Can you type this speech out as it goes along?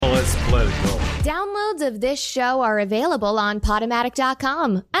Downloads of this show are available on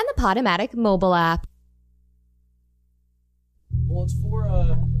Podomatic.com and the Podomatic mobile app. Well, it's for,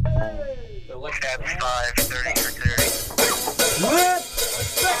 Tab 5, 30 for 30. What?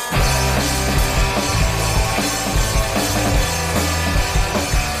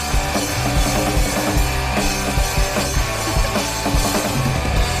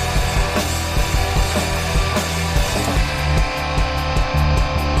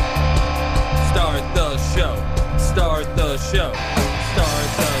 Start the show. Start the show. Start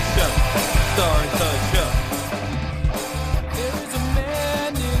the show. Start the show. There's a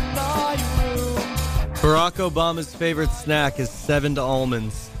man in my room. Barack Obama's favorite snack is 7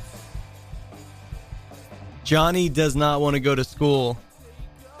 almonds. Johnny does not want to go to school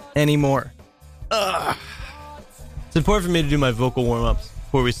anymore. Ugh. It's important for me to do my vocal warm-ups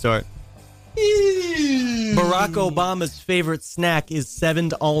before we start. Barack Obama's favorite snack is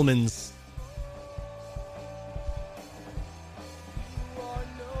 7 almonds.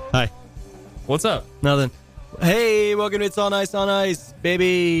 Hi. What's up? Nothing. Hey, welcome to It's All Nice on Ice,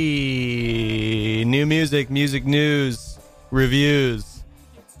 baby. New music, music news, reviews.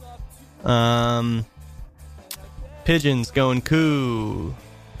 Pigeons going coos.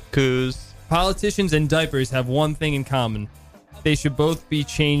 Politicians and diapers have one thing in common. They should both be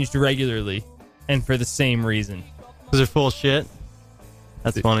changed regularly, and for the same reason. Because they're full of shit.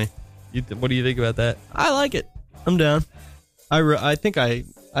 That's funny. What do you think about that? I like it. I'm down. I think I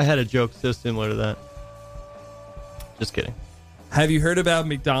had a joke so similar to that. Just kidding. Have you heard about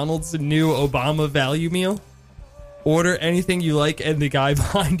McDonald's new Obama value meal? Order anything you like, and the guy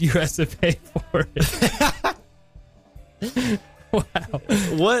behind you has to pay for it. Wow.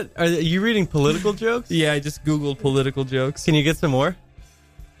 What? Are you reading political jokes? Yeah, I just Googled political jokes. Can you get some more?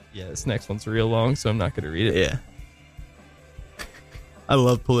 Yeah, this next one's real long, so I'm not going to read it. Yeah. I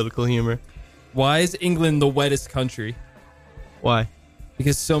love political humor. Why is England the wettest country? Why?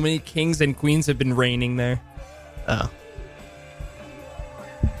 Because so many kings and queens have been reigning there. Oh.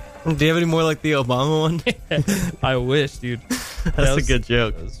 Do you have any more like the Obama one? I wish, dude. That's a good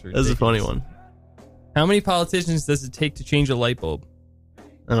joke. That's a funny one. How many politicians does it take to change a light bulb?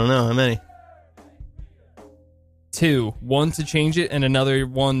 I don't know. How many? 2. 1 to change it and another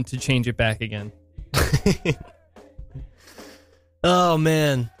 1 to change it back again. Oh,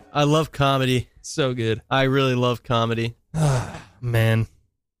 man. I love comedy. So good. I really love comedy. Man.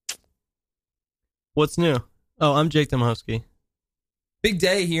 What's new? Oh, I'm Jake Demahowski. Big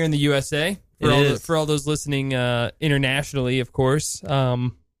day here in the USA. For all those listening internationally, of course.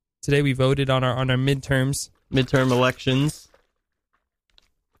 Today we voted on our midterms. Midterm elections.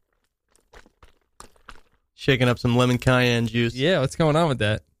 Shaking up some lemon cayenne juice. Yeah, what's going on with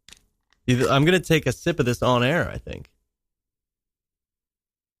that? I'm going to take a sip of this on air, I think.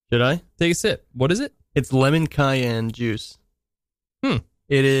 Should I? Take a sip. What is it? It's lemon cayenne juice.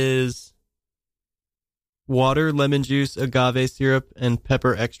 It is water, lemon juice, agave syrup, and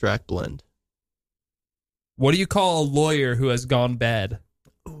pepper extract blend. What do you call a lawyer who has gone bad?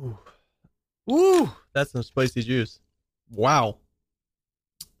 Ooh, that's some spicy juice. Wow.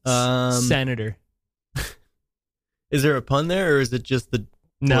 Senator. Is there a pun there, or is it just the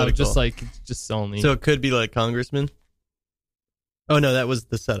No, political? just only. So it could be like congressman? Oh, no, that was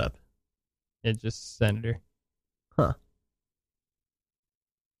the setup. Yeah, just senator. Huh.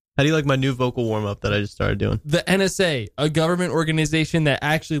 How do you like my new vocal warm-up that I just started doing? The NSA, a government organization that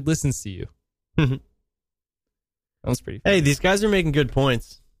actually listens to you. That was pretty funny. Hey, these guys are making good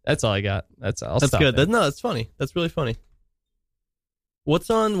points. That's all I got. That's all. That's good. That's funny. That's really funny. What's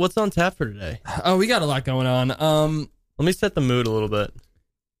on tap for today? Oh, we got a lot going on. Let me set the mood a little bit.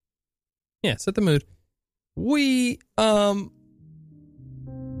 Yeah, set the mood. We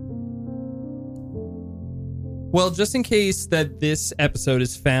well, just in case that this episode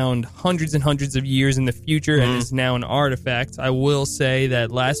is found hundreds and hundreds of years in the future and is now an artifact, I will say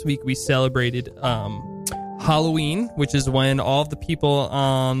that last week we celebrated Halloween, which is when all of the people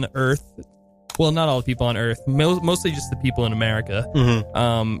on Earth, well, not all the people on Earth, mostly just the people in America.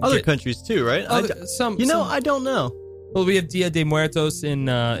 Other countries too, right? I don't know. Well, we have Dia de Muertos in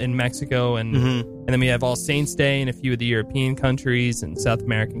Mexico, and then we have All Saints Day in a few of the European countries and South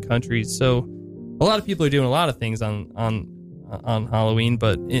American countries. So a lot of people are doing a lot of things on Halloween,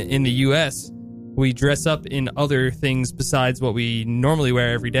 but in the U.S., we dress up in other things besides what we normally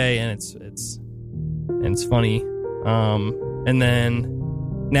wear every day, and it's funny. And then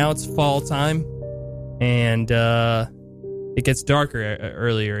now it's fall time, and it gets darker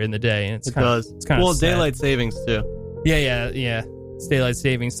earlier in the day, and it's kind of sad. Daylight savings too. Yeah. It's daylight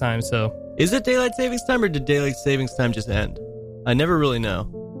savings time. So is it daylight savings time, or did daylight savings time just end? I never really know.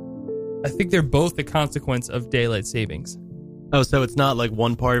 I think they're both the consequence of daylight savings. Oh, so it's not like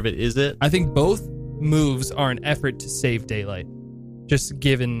one part of it, is it? I think both moves are an effort to save daylight, just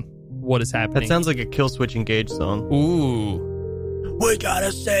given what is happening. That sounds like a Kill Switch Engage song. Ooh. We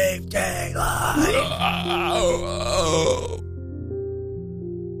gotta save daylight.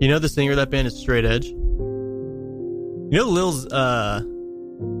 You know the singer of that band is Straight Edge? You know Lil's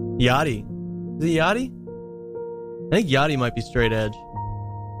Yachty. Is it Yachty? I think Yachty might be Straight Edge.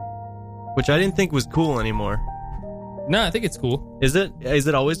 Which I didn't think was cool anymore. No, I think it's cool. Is it? Is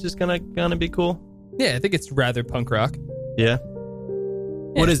it always just gonna be cool? Yeah, I think it's rather punk rock. Yeah.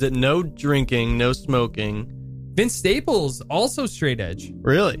 What is it? No drinking, no smoking. Vince Staples, also straight edge.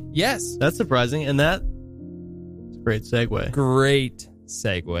 Really? Yes. That's surprising. And that's a great segue. Great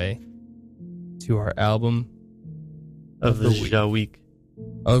segue to our album of the week.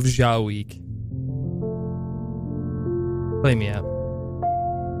 Of Ja Week. Play me out.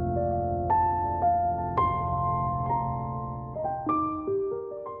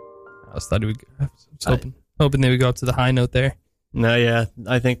 I was hoping they would go up to the high note there. No, yeah.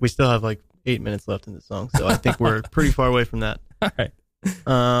 I think we still have like 8 minutes left in the song, so I think we're pretty far away from that. All right.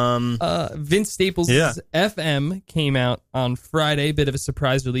 Vince Staples' FM came out on Friday. Bit of a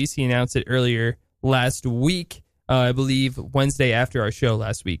surprise release. He announced it earlier last week. I believe Wednesday after our show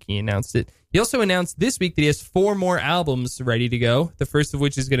last week, he announced it. He also announced this week that he has 4 more albums ready to go, the first of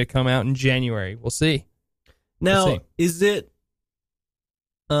which is going to come out in January. We'll see. Now, is it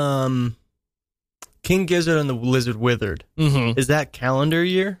King Gizzard and the Lizard Withered? Mm-hmm. Is that calendar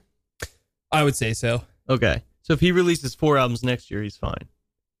year? I would say so. Okay. So if he releases 4 albums next year, he's fine.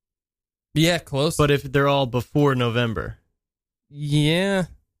 Yeah, close. But if they're all before November... Yeah.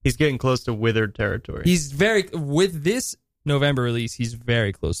 He's getting close to Withered territory. With this November release, he's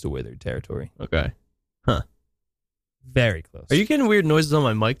very close to Withered territory. Okay. Huh. Very close. Are you getting weird noises on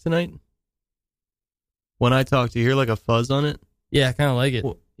my mic tonight? When I talk, do you hear like a fuzz on it? Yeah, I kind of like it.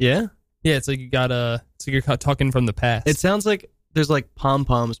 Well, yeah? Yeah, it's like it's like you're talking from the past. It sounds like there's like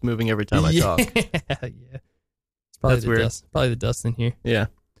pom-poms moving every time I talk. Yeah. It's probably weird. Probably the dust in here. Yeah.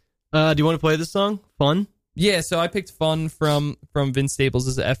 Do you want to play this song? Fun? Yeah, so I picked Fun from Vince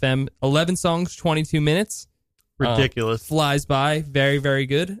Staples' FM. 11 songs, 22 minutes. Ridiculous. Flies by. Very, very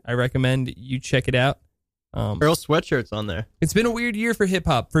good. I recommend you check it out. Earl Sweatshirt's on there. It's been a weird year for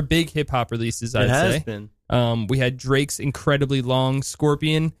hip-hop, for big hip-hop releases, I'd say. It has been. We had Drake's incredibly long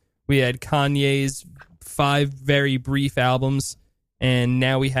Scorpion. We had Kanye's 5 very brief albums. And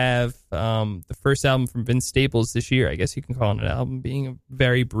now we have the first album from Vince Staples this year. I guess you can call it an album, being a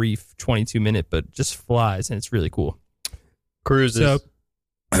very brief 22-minute, but just flies, and it's really cool. Cruises. So,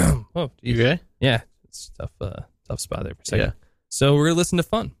 oh, geez. You okay? Yeah, it's tough spot there for a second. Yeah. So we're going to listen to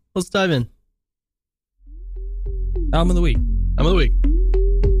Fun. Let's dive in. Album of the week. Album of the week.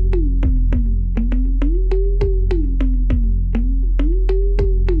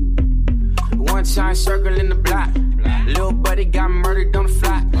 One time circling the block. Little buddy got murdered on the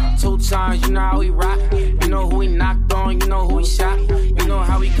fly. 2 times, you know how he rock. You know who he knocked on, you know who he shot. You know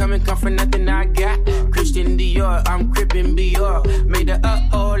how he come for nothing I got. Christian Dior, I'm crippin' Dior. Made the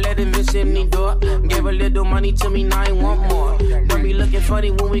let him miss any door. Gave a little money to me, now I want more. Don't be looking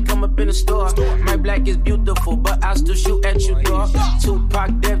funny when we come up in the store. My black is beautiful, but I'll still shoot at your door.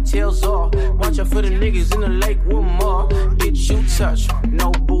 Tupac, Dev tails off. Watch out for the niggas in the lake with more. Get you touched,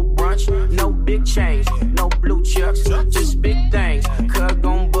 no boo brunch, no big change, no blue chucks, just big things. Cuz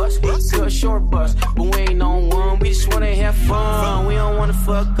gon' bust, cuz short bust, but we ain't on one. We just wanna have fun. We don't wanna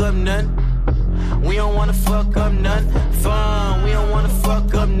fuck up nothing. We don't wanna fuck up nothing. Fun. We don't wanna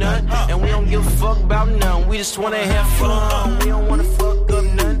fuck up nothing, and we don't give a fuck about nothing. We just wanna have fun. We don't wanna fuck up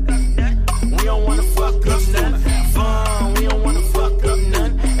nothing. We don't wanna fuck up nothing. Fun. We don't wanna fuck up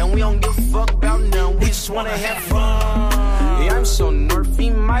nothing, and we don't give a fuck about nothing. We just wanna have fun. Yeah, I'm so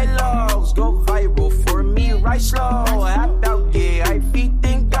nerfy, my logs go viral for me, right slow. Hop out, yeah, I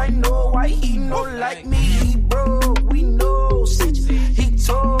think I know why he know like me. He broke, we know, sitch, he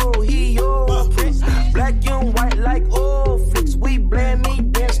told, he old prince, black and white like old flicks. We blame me,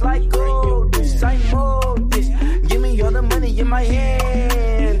 dance like gold. This I know this. Give me all the money in my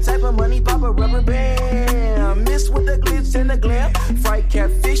hand. Type of money, pop a rubber band. Miss with the glitz and the glam. Fried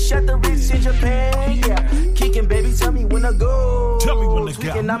catfish at the Ritz in Japan. Yeah, kicking, baby, tell me when to go. Tell me when to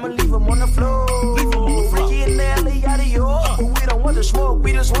go. And I'ma leave him on the floor. Ricky and Nelly out of York, but we don't want to smoke.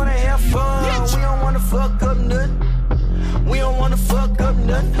 We just wanna have fun. We don't wanna fuck up nothing. We don't wanna fuck up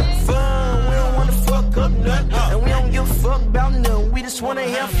nothing. Fun. We don't wanna fuck up nothing, and we don't give a fuck about nothing. We just wanna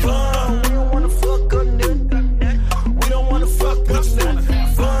have fun. We don't wanna fuck up nothing. We don't wanna fuck up nothing.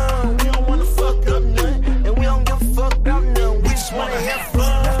 Fun. We don't wanna fuck up nothing, and we don't give a fuck about nothing. We just wanna have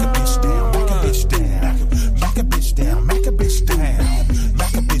fun.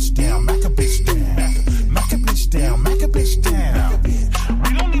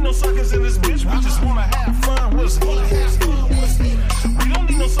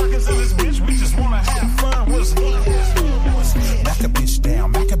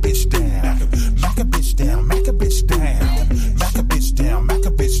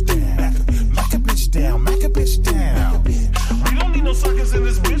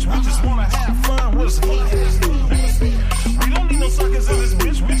 suckers in this bitch, we just wanna have fun. What's good? We don't need no suckers in this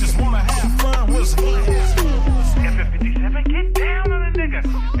bitch, we just wanna have fun. What's good? FF57, get down on a nigga.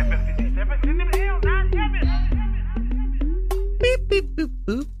 FF57, send him hell, not heaven. Beep, beep, boop,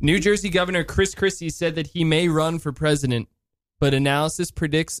 boop. New Jersey Governor Chris Christie said that he may run for president, but analysis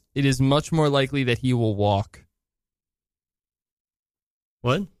predicts it is much more likely that he will walk.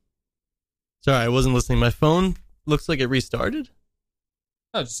 What? Sorry, I wasn't listening. My phone looks like it restarted.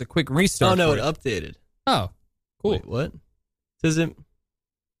 Oh, just a quick restart. Oh, no, for it updated. Oh, cool. Wait, what? Says it.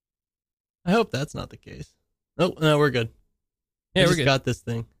 I hope that's not the case. Oh, no, we're good. Yeah, I we're just good. got this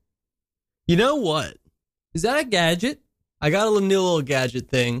thing. You know what? Is that a gadget? I got a new little gadget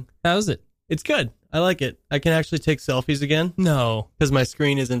thing. How's it? It's good. I like it. I can actually take selfies again No. because my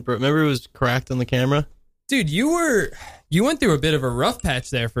screen isn't. Remember, it was cracked on the camera. Dude, you went through a bit of a rough patch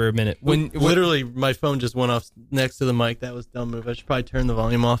there for a minute. When Literally, my phone just went off next to the mic. That was a dumb move. I should probably turn the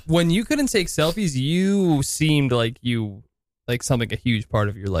volume off. when you couldn't take selfies, you seemed like something a huge part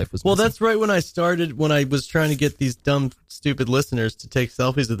of your life was Well, missing. that's right when I started, when I was trying to get these dumb, stupid listeners to take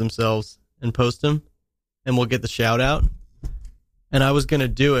selfies of themselves and post them, and we'll get the shout out. And I was going to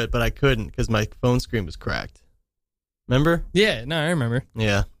do it, but I couldn't because my phone screen was cracked. Remember? Yeah, no, I remember.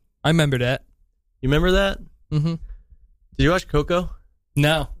 Yeah. I remember that. You remember that? Mm-hmm. Did you watch Coco?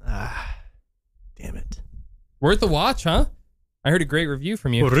 No. Ah, damn it. Worth a watch, huh? I heard a great review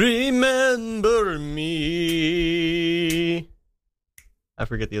from you. Remember me. I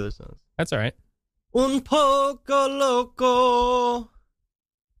forget the other songs. That's all right. Un poco loco. Oh,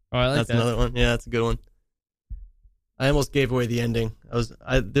 I like That's that. another one. Yeah, that's a good one. I almost gave away the ending.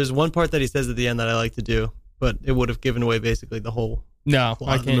 There's one part that he says at the end that I like to do, but it would have given away basically the whole No,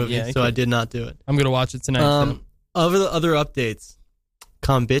 plot I of the can't. movie, Yeah, so I did not do it. I'm gonna watch it tonight. Of the other updates,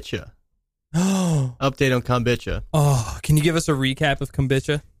 Kombucha. Oh, Update on Kombucha. can you give us a recap of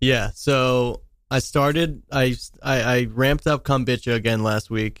kombucha? Yeah, so I ramped up Kombucha again last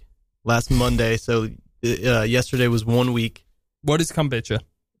Monday. So yesterday was 1 week. What is kombucha?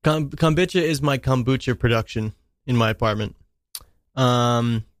 Kombucha is my kombucha production in my apartment.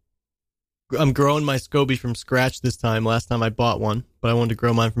 I'm growing my SCOBY from scratch this time. Last time I bought one, but I wanted to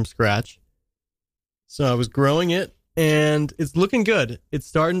grow mine from scratch. So I was growing it, and it's looking good. It's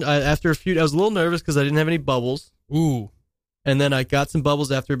starting, after a few, I was a little nervous because I didn't have any bubbles. Ooh. And then I got some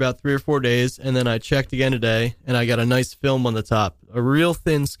bubbles after about 3 or 4 days, and then I checked again today, and I got a nice film on the top. A real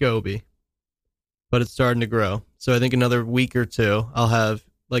thin SCOBY, but it's starting to grow. So I think another week or two, I'll have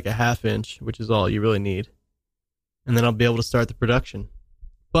like a 1/2 inch, which is all you really need. And then I'll be able to start the production.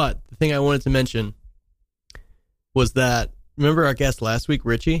 But the thing I wanted to mention was that, remember our guest last week,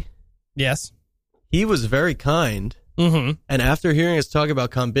 Richie? Yes. He was very kind. Mm-hmm. And after hearing us talk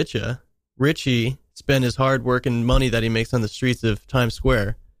about kombucha, Richie spent his hard work and money that he makes on the streets of Times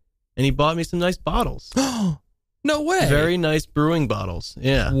Square, and he bought me some nice bottles. No way. Very nice brewing bottles.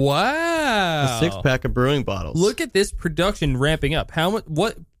 Yeah. Wow. A 6-pack of brewing bottles. Look at this production ramping up. How much?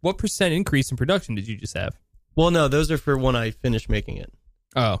 What percent increase in production did you just have? Well, no, those are for when I finish making it.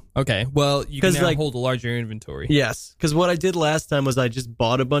 Oh, okay. Well, you can 'Cause, now like- hold a larger inventory. Yes, because what I did last time was I just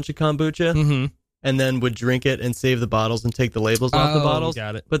bought a bunch of kombucha Mm-hmm. and then would drink it and save the bottles and take the labels off the Oh, bottles.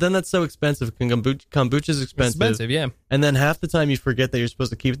 got it. But then that's so expensive. Kombucha's expensive. Yeah. And then half the time you forget that you're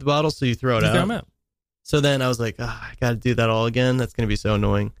supposed to keep the bottles, so you throw it You out. throw 'em out. So then I was like, I got to do that all again. That's going to be so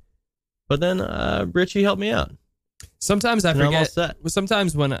annoying. But then Richie helped me out. Sometimes I And I'm all forget. set.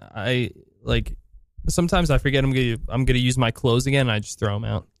 Sometimes when sometimes I forget I'm gonna use my clothes again. And I just throw them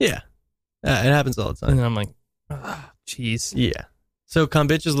out, Yeah. It happens all the time. and then I'm like, jeez. Yeah. So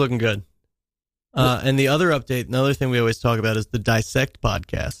kombucha's looking good. And the other update, another thing we always talk about is the Dissect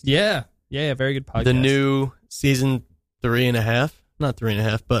podcast. Yeah. Very good podcast. The new season 3.5, not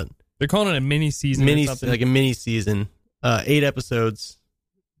 3.5, but They're calling it a mini season. or something. like a mini season. 8 episodes.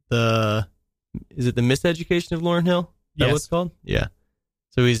 Is it the Miseducation of Lauryn Hill? Is that Yes. what it's called? Yeah.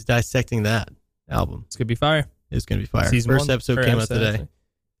 So he's dissecting that album. It's gonna be fire. It's going to be fire. Season First 1, episode or came out episode, today. actually.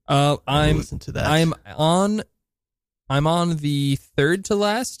 I'll listen to that. I'm on the third to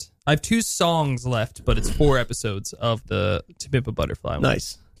last. I have 2 songs left, but it's 4 episodes of the To Pimp a Butterfly one.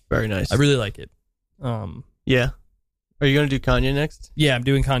 Nice. Very nice. I really like it. Yeah. Are you going to do Kanye next? Yeah, I'm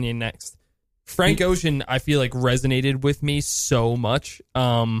doing Kanye next. Frank Ocean, I feel like resonated with me so much.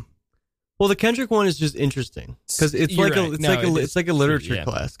 Well, the Kendrick one is just interesting because it's You're like right. it's like a literature yeah.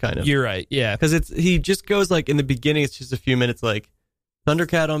 class kind of. You're right. Yeah. Because he just goes like in the beginning, it's just a few minutes like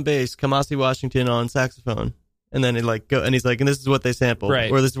Thundercat on bass, Kamasi Washington on saxophone, and then it like go, and he's like, and this is what they sampled,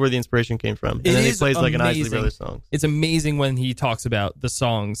 Right. or this is where the inspiration came from, and It then he is plays like an Isley amazing. Brothers song. It's amazing when he talks about the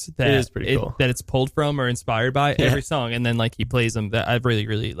songs that It is pretty cool. that it's pulled from or inspired by Yeah. every song, and then like he plays them. That I really,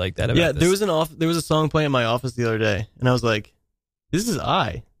 really like that about Yeah, this. there was a song playing in my office the other day, and I was like, this is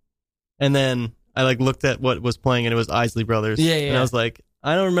I, and then I like looked at what was playing, and it was Isley Brothers. Yeah, And yeah. I was like,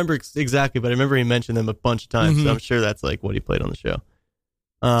 I don't remember exactly, but I remember he mentioned them a bunch of times, Mhm. so I'm sure that's like what he played on the show.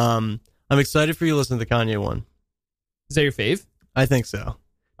 I'm excited for you to listen to the Kanye one. Is that your fave? I think so. I'm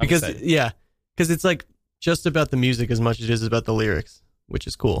Because excited. because it's like just about the music as much as it is about the lyrics, which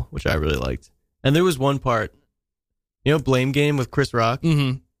is cool, which I really liked. And there was one part, Blame Game with Chris Rock.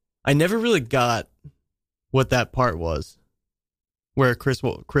 Mm-hmm. I never really got what that part was, where Chris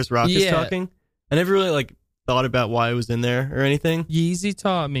Rock is Yeah. talking. I never really like thought about why it was in there or anything. Yeezy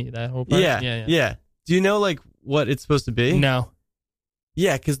taught me that whole part. Yeah. Do you know like what it's supposed to be? No.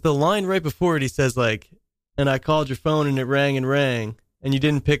 Yeah, because the line right before it, he says like, and I called your phone and it rang, and you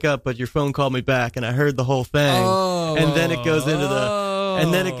didn't pick up, but your phone called me back, and I heard the whole thing. Oh. And then it goes into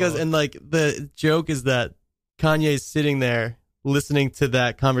and then it goes, and like the joke is that Kanye's sitting there listening to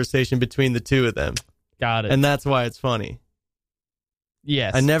that conversation between the two of them, Got it. and that's why it's funny.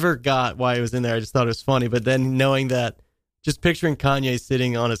 yes. I never got why it was in there. I just thought it was funny. But then knowing that, just picturing Kanye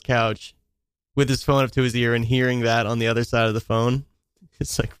sitting on his couch with his phone up to his ear and hearing that on the other side of the phone,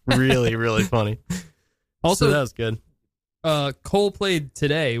 it's like really, really funny. Also, So that was good. Cole played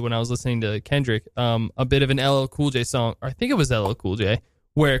today when I was listening to Kendrick, a bit of an LL Cool J song. Or I think it was LL Cool J,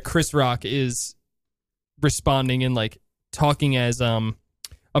 where Chris Rock is responding and like talking as a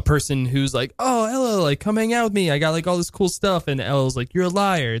person who's like, "Oh, LL, like come hang out with me. I got like all this cool stuff." And LL's like, "You're a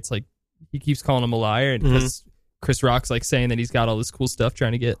liar." It's like he keeps calling him a liar, and Chris Rock's like saying that he's got all this cool stuff,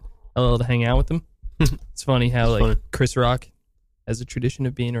 trying to get LL to hang out with him. It's funny how like funny. Chris Rock has a tradition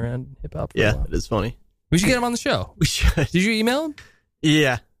of being around hip hop. Yeah, it is funny. We should get him on the show. We should. Did you email him?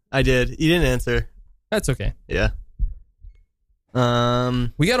 Yeah, I did. He didn't answer. That's okay. Yeah.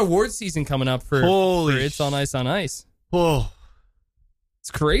 We got award season coming up for Holy It's on Ice on Ice. Whoa.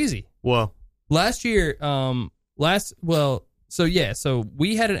 It's crazy. Whoa. Last year, so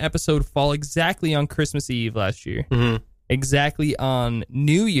we had an episode fall exactly on Christmas Eve last year, Mm-hmm. exactly on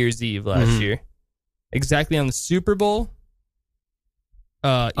New Year's Eve last year, exactly on the Super Bowl,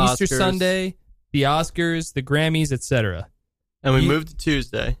 Easter Oscars. Sunday, the Oscars, the Grammys, etc. And we moved to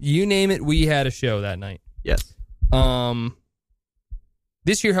Tuesday. You name it, we had a show that night. Yes.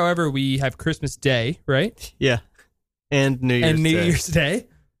 This year, however, we have Christmas Day, right? Yeah. And New Year's And New Day. Year's Day.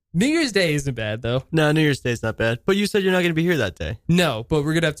 New Year's Day isn't bad though. No, New Year's Day's not bad. But you said you're not going to be here that day. No, but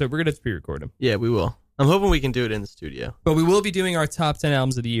we're gonna have to pre-record them. Yeah, we will. I'm hoping we can do it in the studio. But we will be doing our top 10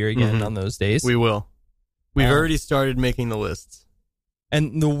 albums of the year again on those days. We will. We've Um, already started making the lists.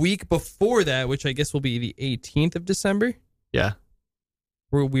 And the week before that, which I guess will be the 18th of December, Yeah.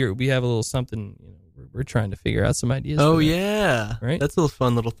 we have a little something. We're trying to figure out some ideas. Oh, for that. yeah. Right? That's a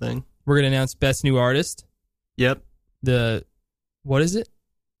fun little thing. We're gonna announce best new artist. Yep. What is it?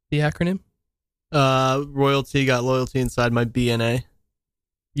 The acronym? Royalty got loyalty inside my BNA.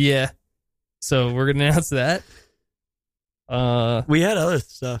 Yeah. So we're gonna announce that. We had other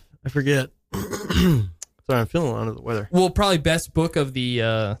stuff. I forget. Sorry, I'm feeling under the weather. Well, probably best book of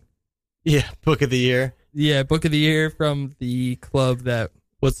the Yeah, book of the year. book of the year from the club that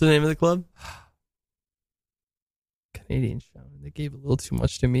What's the name of the club? Canadian Shaman. They gave a little too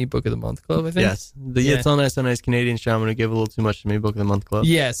much to me. Book of the Month Club, I think. Yes. The Yeah. It's on Nice Canadian Shaman who gave a little too much to me, Book of the Month Club.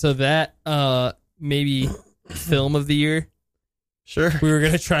 Yeah, so that maybe film of the year. Sure. We were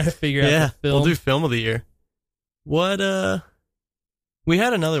gonna try to figure Yeah, out the film. we'll do film of the year. What, we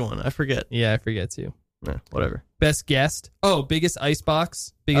had another one. I forget. Yeah, I forget too. Whatever. Best guest. Oh, biggest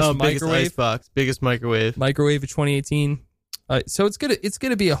icebox. Biggest biggest microwave. icebox. Biggest microwave. Microwave of 2018. So it's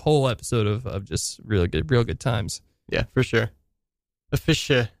gonna be a whole episode of just real good times. Yeah, for sure. A fish.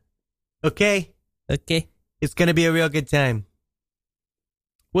 Okay. Okay. It's going to be a real good time.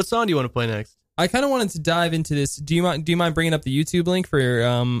 What song do you want to play next? I kind of wanted to dive into this. Do you mind bringing up the YouTube link for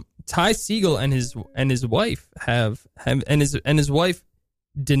Ty Segall and his wife and his wife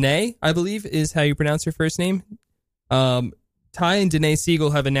Danae, I believe is how you pronounce her first name. Ty and Danae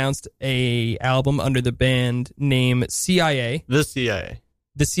Segall have announced a album under the band name CIA. The CIA.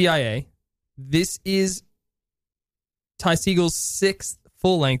 The CIA. This is Ty Segall's 6th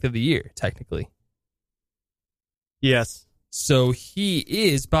full length of the year, technically. Yes. So he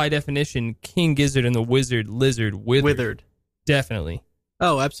is, by definition, King Gizzard and the Wizard Lizard Withered. Definitely.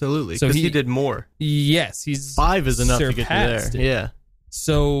 Oh, absolutely. So Because he he did more. Yes, he's 5 is enough to get you surpassed there. it. Yeah.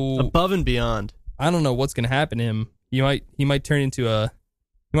 So Above and beyond. I don't know what's going to happen to him. He might turn into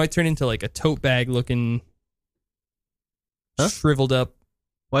like a tote bag looking shriveled up.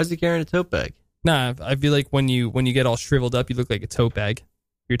 Why is he carrying a tote bag? Nah, I feel like when you get all shriveled up, you look like a tote bag.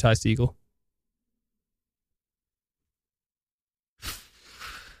 You're Ty Segall.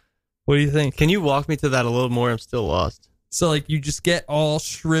 What do you think? Can you walk me to that a little more? I'm still lost. So, like, you just get all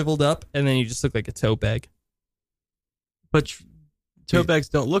shriveled up, and then you just look like a tote bag. But tote bags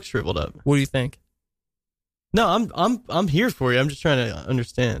don't look shriveled up. What do you think? No, I'm here for you. I'm just trying to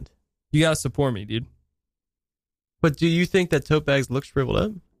understand. You gotta support me, dude. But do you think that tote bags look shriveled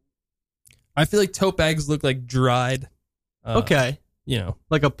up? I feel like tote bags look like dried. Okay. You know.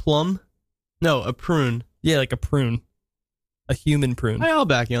 Like a plum? No, a prune. Yeah, like a prune. A human prune. I'll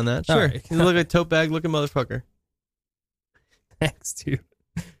back you on that. Sure. Right. You look like a tote bag looking motherfucker. Thanks, dude.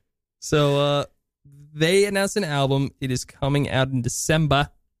 So, they announced an album. It is coming out in December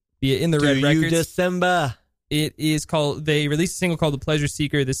via In the Red Records. December. It is called, they released a single called The Pleasure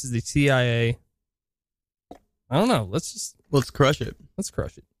Seeker. This is the CIA. I don't know. Let's crush it. Let's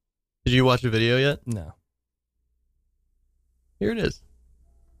crush it. Did you watch the video yet? No. Here it is.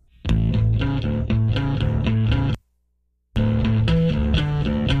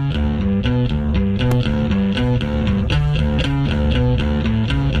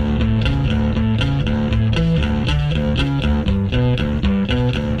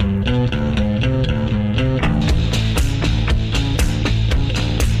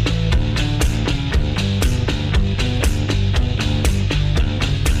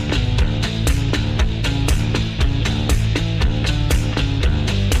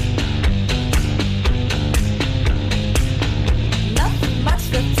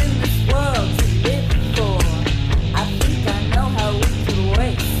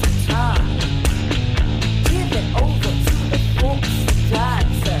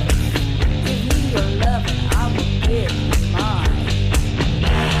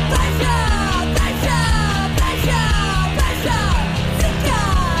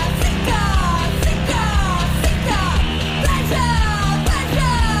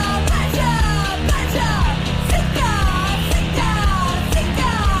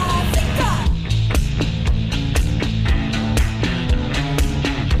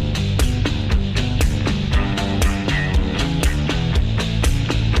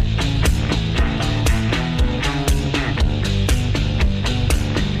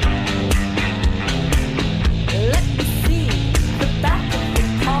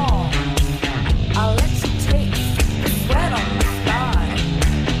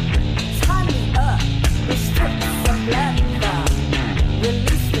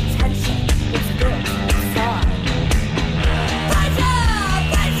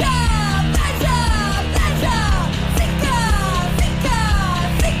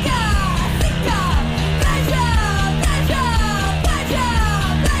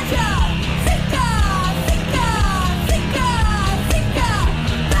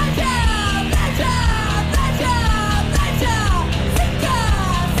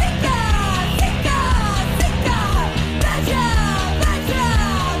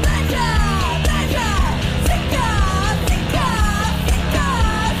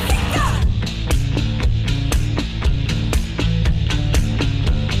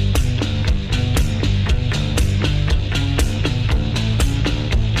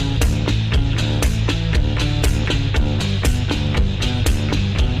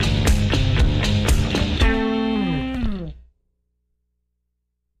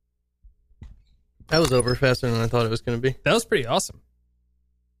 That was over faster than I thought it was going to be. That was pretty awesome.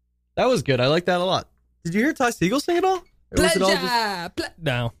 That was good. I like that a lot. Did you hear Ty Segall sing it all? Or was it all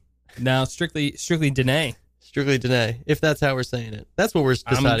just... No, strictly Dene. Strictly Dene, if that's how we're saying it. That's what we're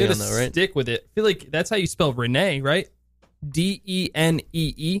deciding on, though, right? Stick with it. I feel like that's how you spell Renee, right?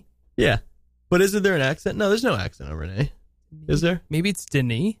 Denee. Yeah. But isn't there an accent? No, there's no accent on Renee. Is there? Maybe it's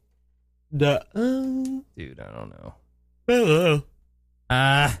Denis. Dude, I don't know. Hello.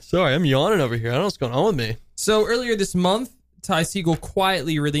 Sorry, I'm yawning over here. I don't know what's going on with me. So earlier this month, Ty Segall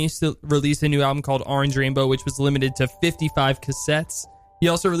quietly released a new album called Orange Rainbow, which was limited to 55 cassettes. He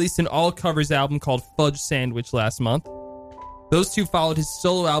also released an all-covers album called Fudge Sandwich last month. Those two followed his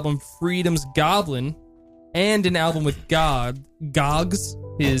solo album Freedom's Goblin, and an album with Gogs,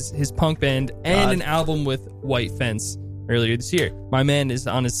 his punk band, and an album with White Fence earlier this year. My man is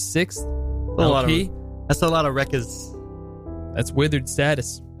on his 6th LP. That's a lot of records. That's withered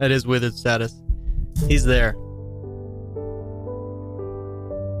status. That is withered status. He's there.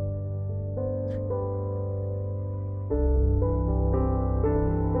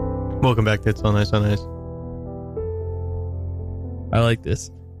 Welcome back to It's All Nice on Ice. I like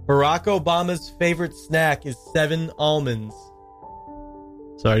this. Barack Obama's favorite snack is 7 almonds.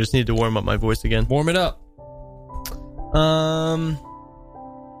 Sorry, I just need to warm up my voice again. Warm it up. Do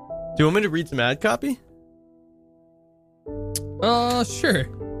you want me to read some ad copy? Sure.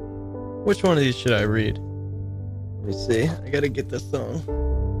 Which one of these should I read? Let me see. I gotta get this song.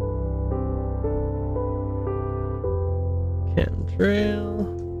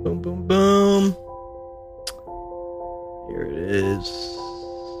 Chemtrail. Boom, boom, boom. Here it is.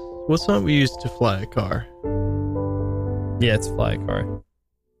 What song we used to fly a car? Yeah, it's Fly a Car.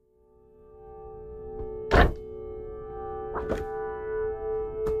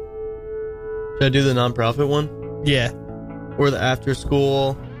 Should I do the nonprofit one? Yeah. Or the after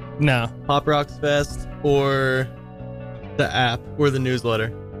school No. Pop Rocks Fest? Or the app? Or the newsletter?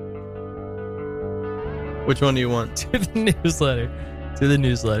 Which one do you want? To the newsletter. To the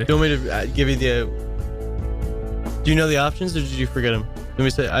newsletter. Do you want me to give you the... Do you know the options, or did you forget them? Let me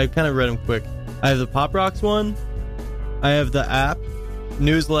say, I kind of read them quick. I have the Pop Rocks one. I have the app,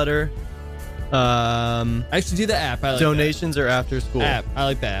 newsletter. Actually, do the app. I like donations or after school. that. App. I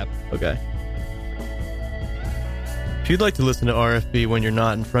like the app. Okay. If you'd like to listen to RFB when you're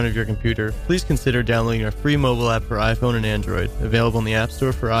not in front of your computer, please consider downloading our free mobile app for iPhone and Android, available in the App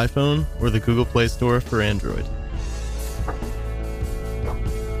Store for iPhone or the Google Play Store for Android.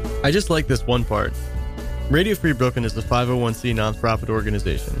 I just like this one part. Radio Free Brooklyn is a 501c nonprofit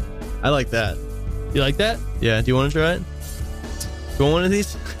organization. I like that. You like that? Yeah, do you want to try it? Do you want one of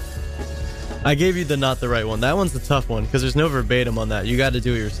these? I gave you the not the right one. That one's the tough one because there's no verbatim on that. You got to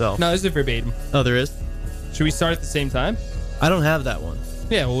do it yourself. No, this is verbatim. Oh, there is? Should we start at the same time? I don't have that one.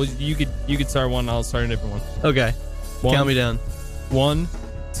 Yeah, well, you could start one, I'll start a different one. Okay. Count me down. 1,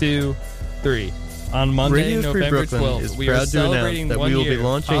 2, 3. On Monday, Radio Free November Brooklyn 12th, is we are proud to announce celebrating that 1 we will be year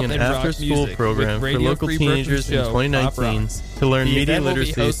launching of an pop and rock after-school music program with for Radio local Free Brooklyn teenagers in show, 2019 Pop Rocks. to learn The media event will be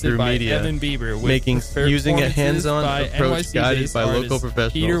literacy hosted through by media, Evan Bieber with using a performances hands-on by approach NYC guided based by local artist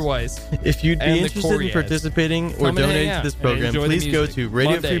professionals. Peter Weiss. If you'd be and the interested in Coriads. participating or Come and hang donating to out this and program, enjoy the please go music. to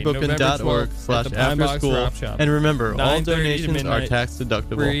Monday, radiofreebrooklyn.org/afterschool. Drop Shop. And remember, all 9:30 to donations are midnight. tax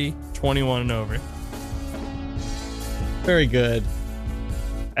deductible. Free, 21 and over. Very good.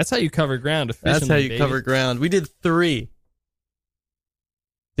 That's how you cover ground efficiently. That's how you baby. cover ground. We did 3.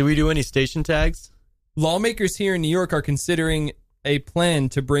 Did we do any station tags? Lawmakers here in New York are considering a plan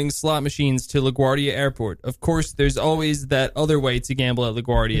to bring slot machines to LaGuardia Airport. Of course, there's always that other way to gamble at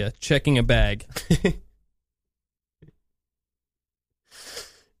LaGuardia, checking a bag.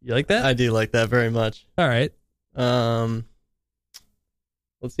 You like that? I do like that very much. All right.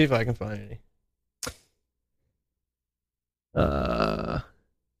 Let's see if I can find any.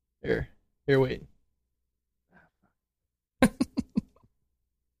 Here, wait.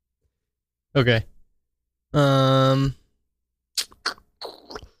 Okay. Oh,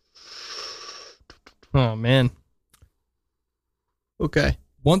 man. Okay.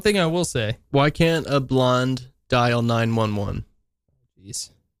 One thing I will say. Why can't a blonde dial 911?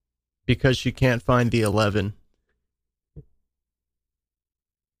 Jeez. Because she can't find the 11.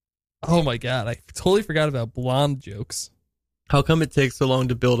 Oh, my God. I totally forgot about blonde jokes. How come it takes so long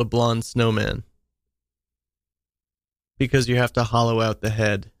to build a blonde snowman? Because you have to hollow out the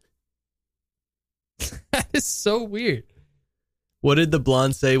head. That is so weird. What did the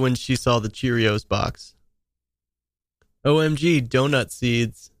blonde say when she saw the Cheerios box? OMG, donut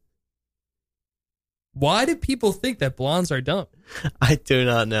seeds. Why do people think that blondes are dumb? I do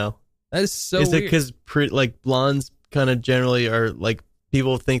not know. That is so Is weird. it because blondes kind of generally are like,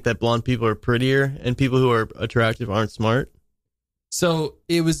 people think that blonde people are prettier and people who are attractive aren't smart? So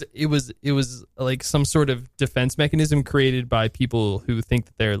it was like some sort of defense mechanism created by people who think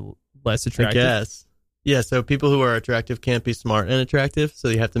that they're less attractive. I guess. Yeah, so people who are attractive can't be smart and attractive, so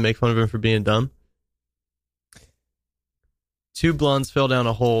you have to make fun of them for being dumb. 2 blondes fell down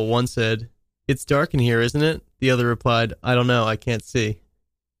a hole. One said, "It's dark in here, isn't it?" The other replied, "I don't know, I can't see."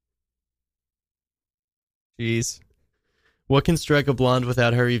 Jeez. What can strike a blonde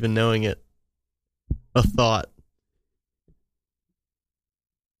without her even knowing it? A thought.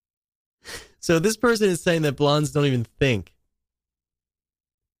 So this person is saying that blondes don't even think.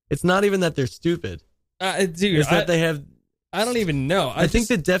 It's not even that they're stupid. Dude, It's that they have... I don't even know. I think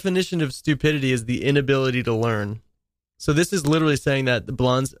the definition of stupidity is the inability to learn. So this is literally saying that the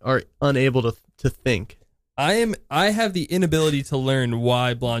blondes are unable to think. I have the inability to learn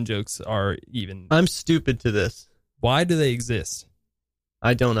why blonde jokes are even. I'm stupid to this. Why do they exist?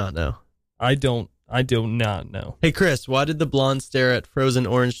 I do not know. I do not know. Hey, Chris, why did the blonde stare at frozen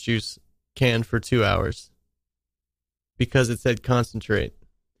orange juice can for 2 hours? Because it said concentrate.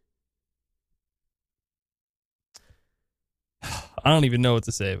 I don't even know what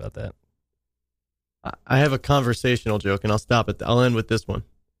to say about that. I have a conversational joke, and I'll stop it. I'll end with this one.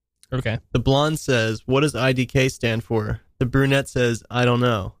 Okay. The blonde says, what does IDK stand for? The brunette says, I don't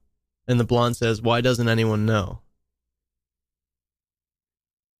know. And the blonde says, why doesn't anyone know?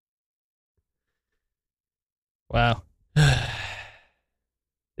 Wow.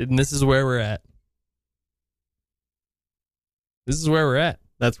 And this is where we're at. This is where we're at.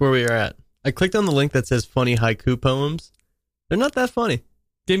 That's where we are at. I clicked on the link that says funny haiku poems. They're not that funny.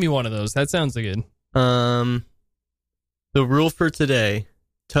 Give me one of those. That sounds good. The rule for today,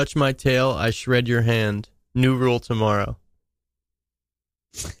 touch my tail, I shred your hand. New rule tomorrow.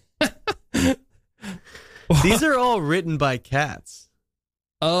 These are all written by cats.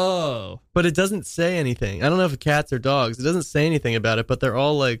 Oh. But it doesn't say anything. I don't know if cats or dogs. It doesn't say anything about it, but they're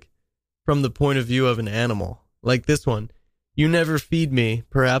all like from the point of view of an animal. Like this one. You never feed me.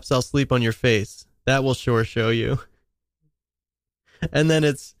 Perhaps I'll sleep on your face. That will sure show you. And then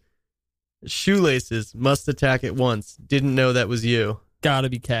it's shoelaces. Must attack at once. Didn't know that was you. Gotta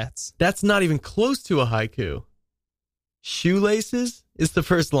be cats. That's not even close to a haiku. Shoelaces is the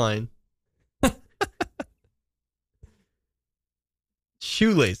first line.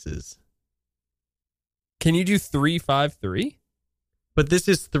 Shoelaces. Can you do 3-5-3? But this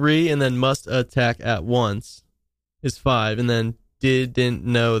is 3, and then must attack at once is 5, and then didn't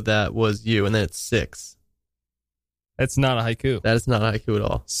know that was you, and then it's 6. That's not a haiku. That is not a haiku at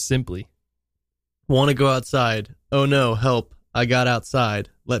all. Simply. Want to go outside. Oh no, help. I got outside.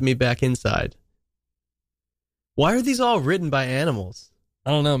 Let me back inside. Why are these all written by animals? I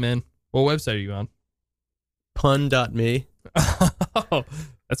don't know, man. What website are you on? Pun.me. Oh,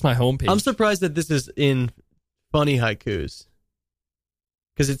 that's my homepage. I'm surprised that this is in funny haikus.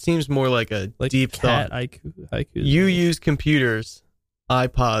 Because it seems more like a like deep cat thought. haiku. You use computers,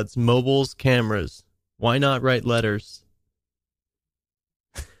 iPods, mobiles, cameras. Why not write letters?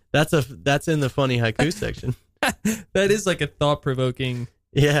 That's in the funny haiku section. That is like a thought-provoking.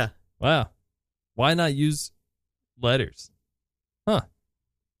 Yeah. Wow. Why not use letters? Huh.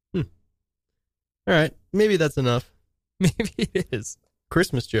 All right. Maybe that's enough. Maybe it is.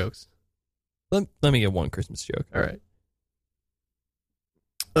 Christmas jokes. Let me get one Christmas joke. All right.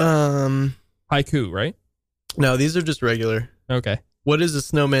 Haiku, right? No, these are just regular. Okay. What is a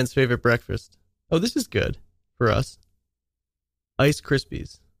snowman's favorite breakfast? Oh, this is good for us. Ice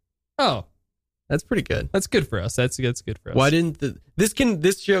Krispies. Oh, That's pretty good. that's good for us. That's good for us. Why didn't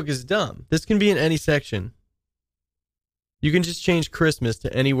this joke is dumb. This can be in any section. You can just change Christmas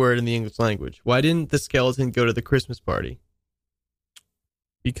to any word in the English language. Why didn't the skeleton go to the Christmas party?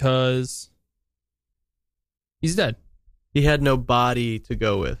 Because he's dead. He had no body to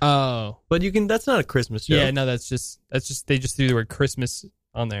go with. Oh. But that's not a Christmas joke. Yeah, no, that's just they just threw the word Christmas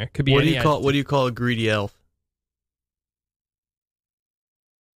on there. Could be What do any you call a greedy elf?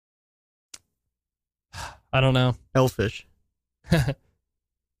 I don't know. Elfish. I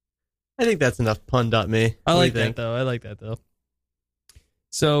think that's enough pun.me. I like that though.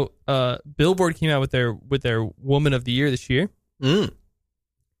 So, Billboard came out with their Woman of the Year this year.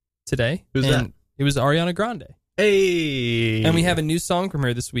 Today. Who's that? It was Ariana Grande. Hey. And we have a new song from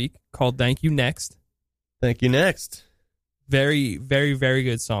her this week called Thank You Next. Thank You Next. Very, very, very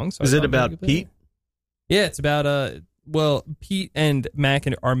good song. So Is it about Pete? Yeah, it's about Pete and Mac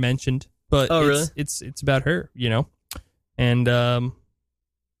are mentioned, but really? It's about her, you know. And I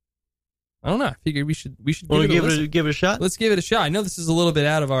don't know. I figured we should Want to give it a shot? Let's give it a shot. I know this is a little bit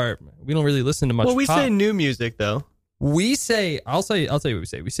out of our. We don't really listen to much. Well, we pop. say new music though. We say. I'll tell you what we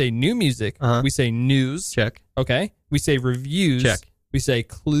say. We say new music. Uh-huh. We say news. Check. Okay. We say reviews. Check. We say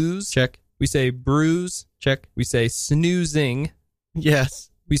clues. Check. We say brews. Check. We say snoozing. Yes.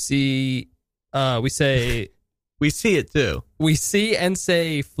 We see. We say. We see it too. We see and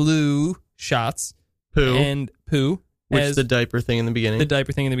say flu shots. Poo. And poo. Which as is the diaper thing in the beginning. the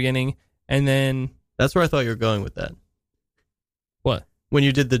diaper thing in the beginning, and then That's where I thought you were going with that. what? When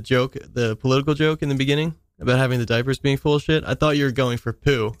you did the joke, the political joke in the beginning about having the diapers being full of shit, I thought you were going for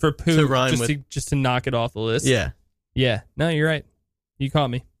poo. For poo, To rhyme with. just to knock it off the list. Yeah, Yeah. No, you're right. You caught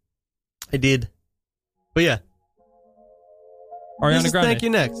me. I did. But yeah. Ariana This is Grande. Thank You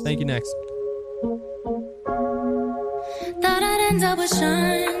Next. Thank you next. Thought I'd end up with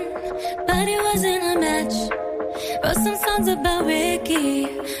Sean, but it wasn't a match. Wrote some songs about Ricky,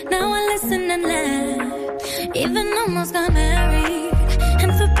 now I listen and laugh. Even almost got married,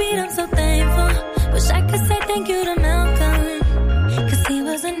 and for Pete I'm so thankful. Wish I could say thank you to Malcolm, cause he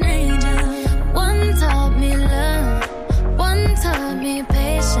was an angel. One taught me love, one taught me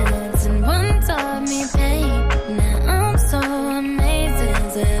patience, and one taught me pain. Now I'm so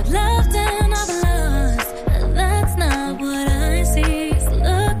amazing to have loved and I've lost, but that's not what I see. So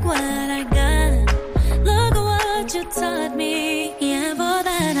look what I got, look what you taught me. Yeah, for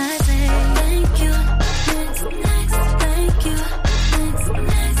that I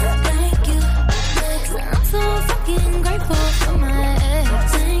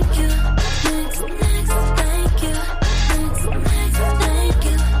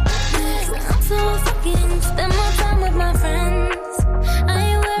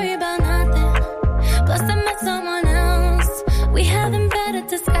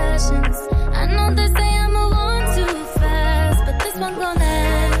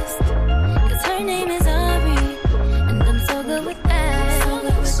My name is Ari, and I'm so good with that.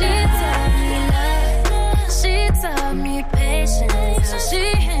 She taught me patience. She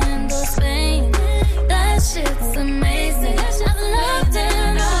handles pain. That shit's amazing. I've loved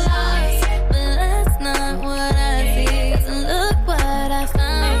and lost, but that's not what I see. Look what I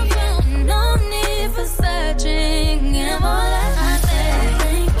found. No need for searching. And all that I say,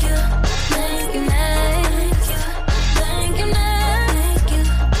 thank you, next. Thank you, next.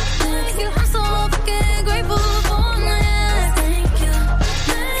 I'm so fucking grateful for my ex. Thank you,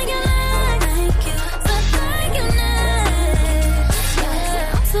 next. So thank you, next.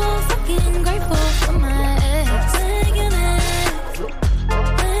 Yeah, I'm so fucking grateful for my ex. Thank you, next.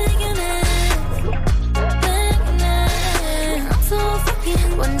 I'm so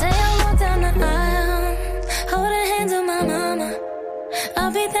fucking. One day I'll walk down the aisle, holding hands with my mama.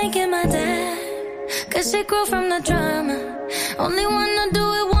 I'll be thanking my dad, 'cause she grew from the drama. Only wanna do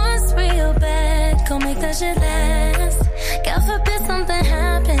it once real bad. Go make that shit last. God forbid something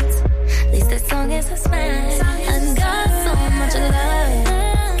happens. At least this song is a smash. I got so much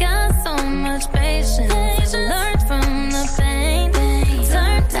love, got so much patience. Learned from the pain,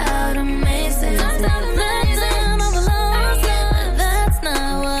 turned out amazing. Let them all alone, but that's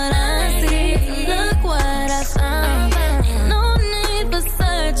not what I see. Look what I found. No need for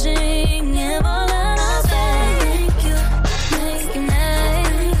searching. Give all that I say. Thank you,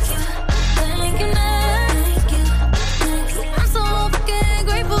 next. Thank you, next. I'm so fucking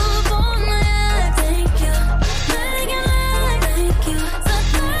grateful for my ex. Thank you, next. So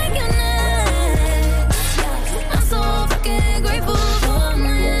thank you, next. I'm so fucking grateful for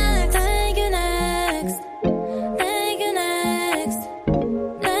my ex. Thank you, next. Thank you, next.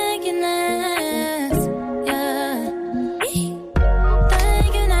 Thank you, next. Yeah.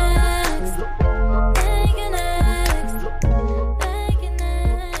 Thank you, next. Thank you, next. Thank you,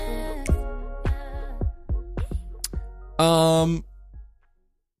 next.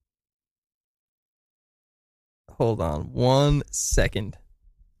 Hold on 1 second.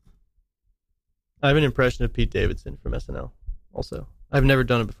 I have an impression of Pete Davidson from SNL. Also, I've never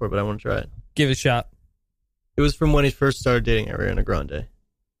done it before, but I want to try it. Give it a shot. It was from when he first started dating Ariana Grande.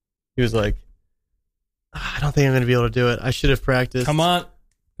 He was like, I don't think I'm going to be able to do it. I should have practiced. Come on.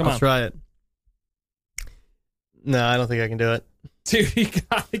 I'll try it. No, I don't think I can do it. Dude,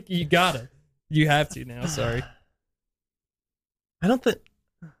 you got it. You have to now. Sorry. I don't think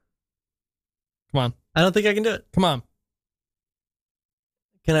Come on. I can do it. Come on.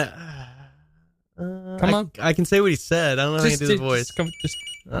 Can I? Come on. I can say what he said. I don't know if I can do the voice. Just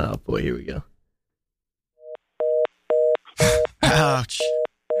Oh boy, here we go. Ouch.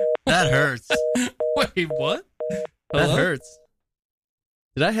 That hurts. wait, what? That Hello? hurts.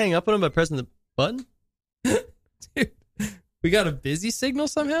 Did I hang up on him by pressing the button? Dude, we got a busy signal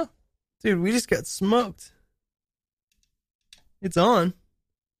somehow? Dude, we just got smoked. It's on.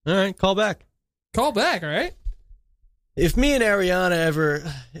 All right, call back. Call back, all right? If me and Ariana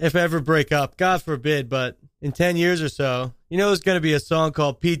ever break up, God forbid, but in 10 years or so, you know there's going to be a song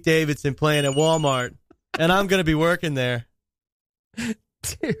called Pete Davidson playing at Walmart, and I'm going to be working there.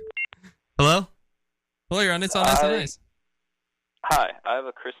 Dude. Hello? Hello, you're on It's on SNS. Hi, I have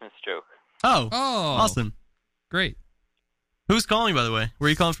a Christmas joke. Oh, Oh. awesome. Great. Who's calling, by the way? Where are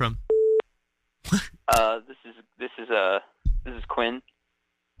you calling from? This is Quinn.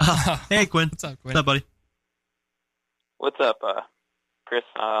 Hey, Quinn. What's up, Quinn? What's up, buddy? What's up, Chris?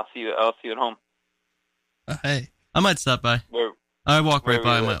 I'll see you at home. Hey. I might stop by. Where? I walk right Where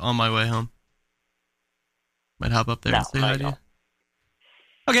by we live. on my way home. Might hop up there and say hi to you. no.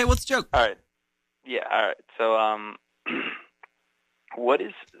 Okay, what's the joke? All right. Yeah. All right. So, what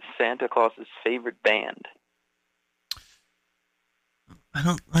is Santa Claus's favorite band? I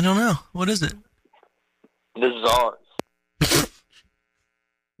don't know. What is it? The Czars.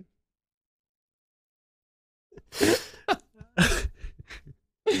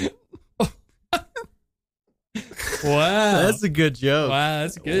 Wow. That's a good joke. Wow,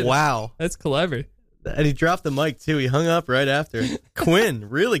 that's good. Wow. That's clever. And he dropped the mic, too. He hung up right after. Quinn,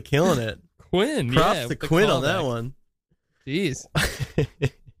 really killing it. Quinn, Props yeah. to with the Quinn on that callback. one. Jeez.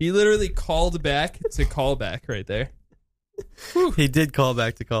 He literally called back to callback right there. He did call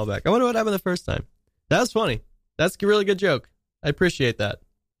back to call back. I wonder what happened the first time. That was funny. That's a really good joke. I appreciate that.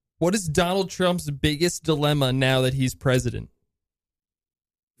 What is Donald Trump's biggest dilemma now that he's president?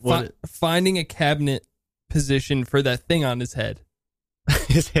 What? Finding a cabinet position for that thing on his head.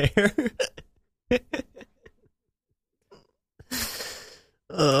 His hair?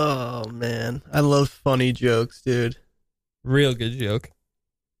 Oh, man. I love funny jokes, dude. Real good joke.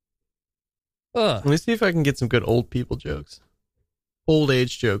 Let me see if I can get some good old people jokes. old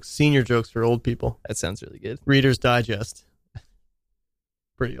age jokes, senior jokes for old people. That sounds really good. Reader's Digest.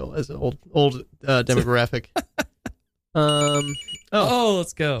 Pretty old, as an old demographic.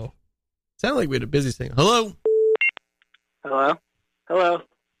 Let's go. Sounded like we had a busy signal. Hello? Hello? Hello?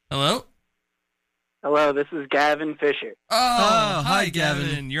 Hello? Hello, this is Gavin Fisher. Oh, hi,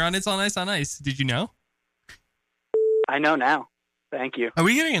 Gavin. You're on It's on Ice on Ice. Did you know? I know now. Thank you. Are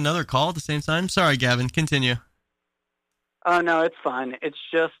we getting another call at the same time? Sorry, Gavin. Continue. Oh, no, it's fine. It's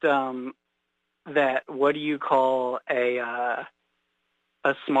just that what do you call a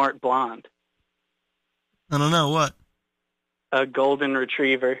smart blonde? I don't know. What? A golden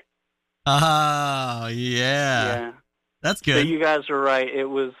retriever. Oh, yeah. That's So good. you guys were right. It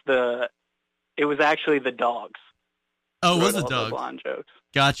was actually the dogs. Oh, it was Wrote a all the dog. blonde jokes.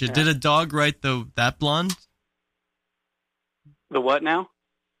 Gotcha. Yeah. Did a dog write that blonde? The what now?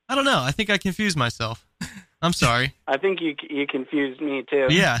 I don't know. I think I confused myself. I'm sorry. I think you confused me too.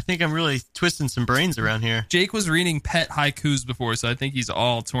 Yeah, I think I'm really twisting some brains around here. Jake was reading pet haikus before, so I think he's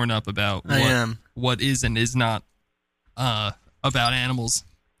all torn up about I am. what is and is not about animals.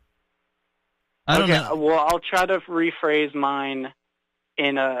 I don't okay, know. well, I'll try to rephrase mine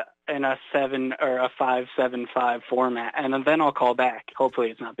in a 7 or a 575 format, and then I'll call back. Hopefully,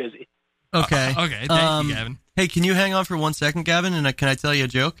 it's not busy. Okay. Okay, thank you, Gavin. Hey, can you hang on for 1 second, Gavin? And can I tell you a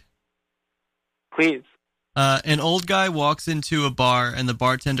joke? Please. An old guy walks into a bar and the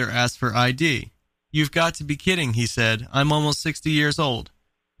bartender asks for ID. "You've got to be kidding," he said. "I'm almost 60 years old."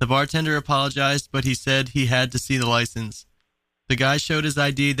 The bartender apologized, but he said he had to see the license. The guy showed his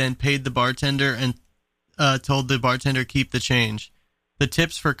ID, then paid the bartender and told the bartender keep the change. "The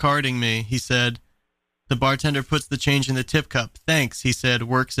tip's for carding me," he said. The bartender puts the change in the tip cup. "Thanks," he said.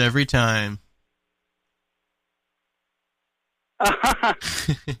 "Works every time."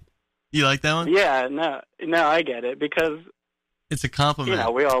 You like that one? Yeah, no, I get it because It's a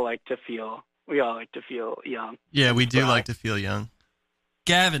compliment. we all like to feel young. Yeah, we do Right. like to feel young.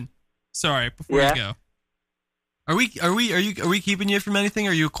 Gavin, sorry, before you go. Are we keeping you from anything,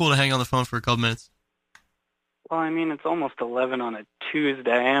 or are you cool to hang on the phone for a couple minutes? Well, I mean, it's almost 11 on a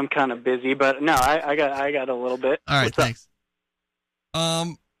Tuesday. I am kind of busy, but no, I got a little bit. All right, What's up? thanks.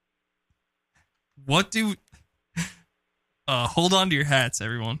 What do hold on to your hats,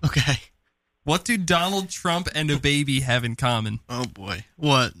 everyone. Okay. What do Donald Trump and a baby have in common? Oh boy.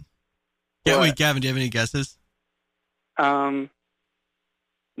 What? Yeah, What? wait, Gavin, do you have any guesses? No,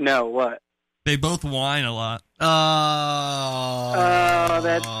 what? They both whine a lot. Oh,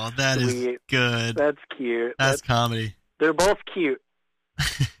 that is sweet. good. That's cute. That's comedy. They're both cute.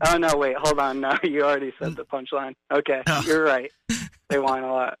 Oh, no, wait, hold on. No, you already said the punchline. Okay, Oh. you're right. They whine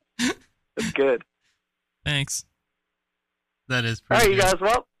a lot. That's good. Thanks. That is All pretty right, you good. guys,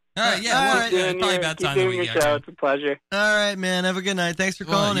 well, All right, yeah, All well, right. yeah, probably about keep time that doing we your got show. going. It's a pleasure. All right, man. Have a good night. Thanks for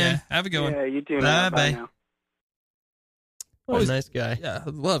Well, calling yeah, in. have a good one. Yeah, you too. man. Bye. now. What a nice guy. Yeah, I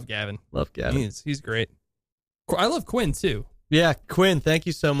love Gavin. Love Gavin. He's great. I love Quinn too. Yeah, Quinn, thank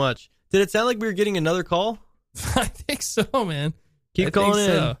you so much. Did it sound like we were getting another call? I think so, man. Keep I calling think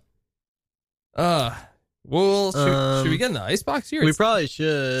in. So. Well, should we get in the icebox here? We probably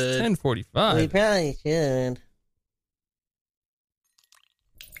should. 10:45. probably should.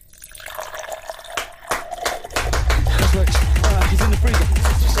 He's in the freezer.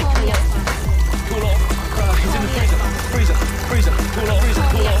 Cool off. He's in the freezer. Freezer. Cool off. Freezer.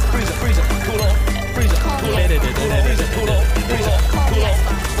 Cool off. Freezer. Cool off. Freezer. Cool off. Cool off. Freezer. Cool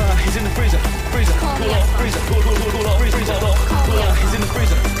off. He's in the freezer. Freezer. Cool off. Freezer. Cool off. Freezer. Cool off. He's in the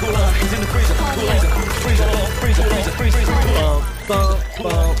freezer. Cool off. He's in the freezer. Cool off. Freezer. Off. Freezer. Freezer.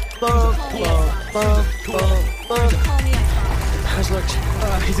 How's Lex?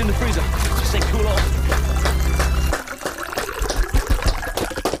 He's in the freezer. Just say cool off.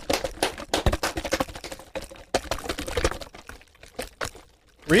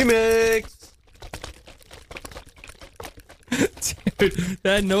 Remix. Dude,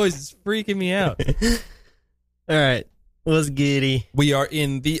 that noise is freaking me out. All right. What's giddy? We are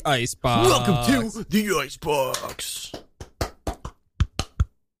in the icebox. Welcome to the Icebox.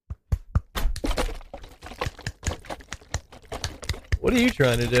 What are you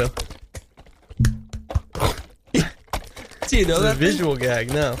trying to do? Do you know It's a that visual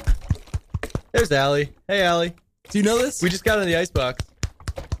gag? No. There's Allie. Hey, Allie. Do you know this? We just got on the Icebox.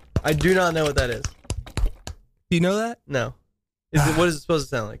 I do not know what that is. Do you know that? No. What is it supposed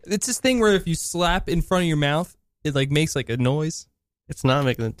to sound like? It's this thing where if you slap in front of your mouth, it like makes like a noise. It's not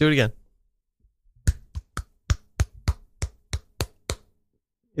making it. Do it again.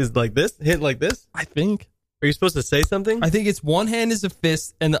 Is it like this? Hit like this? I think. Are you supposed to say something? I think it's one hand is a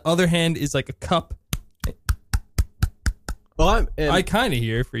fist and the other hand is like a cup. Well, I kind of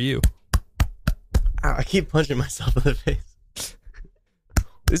hear for you. I keep punching myself in the face.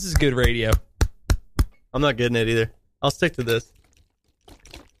 This is good radio. I'm not getting it either. I'll stick to this.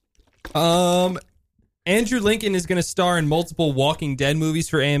 Andrew Lincoln is going to star in multiple Walking Dead movies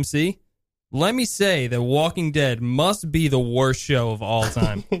for AMC. Let me say that Walking Dead must be the worst show of all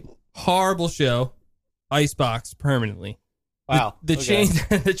time. Horrible show. Icebox permanently. Wow. The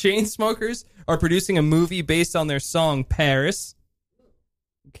chain smokers are producing a movie based on their song Paris.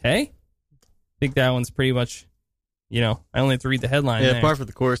 Okay. I think that one's pretty much, I only have to read the headline. Yeah, there. par for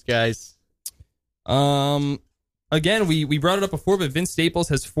the course, guys. Again, we brought it up before, but Vince Staples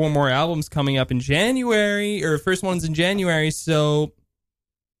has 4 more albums coming up in January, or first one's in January, so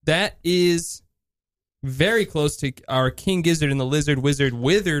that is very close to our King Gizzard and the Lizard Wizard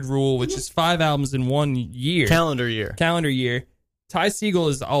Withered rule, which is 5 albums in 1 year. Calendar year. Ty Segall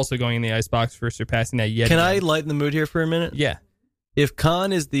is also going in the icebox for surpassing that yet. Can I lighten the mood here for a minute? Yeah. If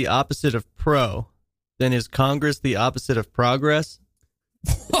con is the opposite of pro, then is Congress the opposite of progress?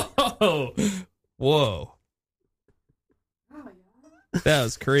 Whoa. That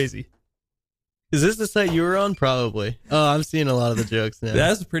was crazy. Is this the site you were on? Probably. Oh, I'm seeing a lot of the jokes now.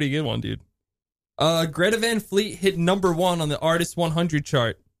 That's a pretty good one, dude. Greta Van Fleet hit number 1 on the Artist 100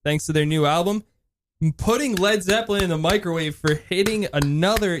 chart thanks to their new album. Putting Led Zeppelin in the microwave for hitting yet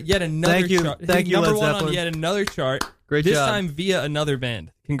another chart. Thank you, number Led 1 Zeppelin. on yet another chart. Great this job. time via another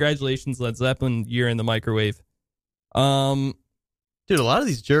band. Congratulations, Led Zeppelin. You're in the microwave. Dude, a lot of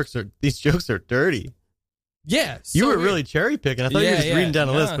these jokes are dirty. Yeah. You so were weird. really cherry picking. I thought you were just reading down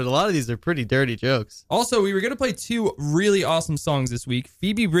a list, but a lot of these are pretty dirty jokes. Also, we were going to play 2 really awesome songs this week.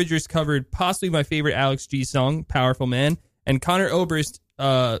 Phoebe Bridgers covered possibly my favorite Alex G song, Powerful Man, and Connor Oberst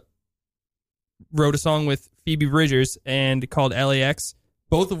wrote a song with Phoebe Bridgers and called LAX,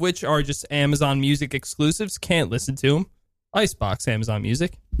 both of which are just Amazon Music exclusives. Can't listen to them. Icebox, Amazon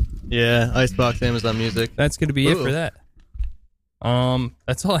Music. Yeah, Icebox, Amazon Music. That's going to be it for that.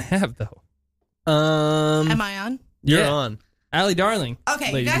 That's all I have, though. Am I on? You're on. Allie Darling. Okay,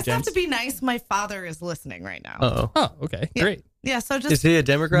 you ladies guys and have gents. to be nice. My father is listening right now. Uh-oh. Oh, okay. Yeah. Great. Yeah, so just Is he a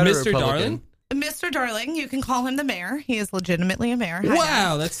Democrat or a Mr. Republican? Darling? Mr. Darling, you can call him the mayor. He is legitimately a mayor. Hi,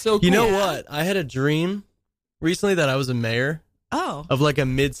 Wow, that's so cool. You know what? I had a dream recently that I was a mayor Oh, of like a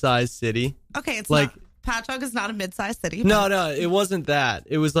mid-sized city. okay. It's Like- not, Patchogue is not a mid-sized city. No, it wasn't that.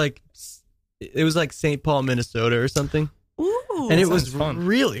 It was like St. Paul, Minnesota or something. Ooh. And it sounds was fun.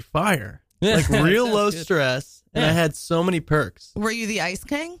 really fire. Yeah, Like real sounds low good. stress. And I Yeah. had so many perks. Were you the Ice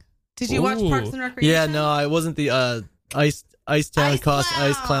King? Did you watch Ooh. Parks and Recreation? Yeah, no, I wasn't the Ice Town Ice Clown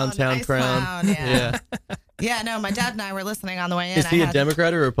Town Ice Crown. Clown, yeah. Yeah. Yeah, no, my dad and I were listening on the way in. Is he a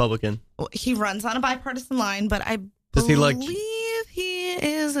Democrat or a Republican? He runs on a bipartisan line, but I Does he like- believe he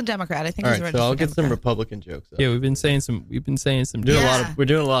is a Democrat. I think All he's a right, so I'll registered get some Democrat. Republican jokes. Yeah, we've been saying some. Yeah. We're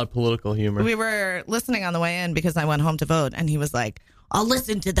doing a lot of political humor. We were listening on the way in because I went home to vote, and he was like, I'll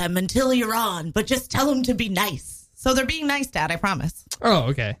listen to them until you're on, but just tell them to be nice. So they're being nice, Dad, I promise. Oh,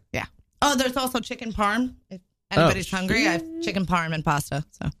 okay. Yeah. Oh, there's also chicken parm. If anybody's hungry, I have chicken parm and pasta.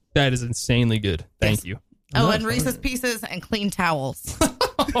 So. That is insanely good. Thank you. Oh, and Reese's Pieces and clean towels.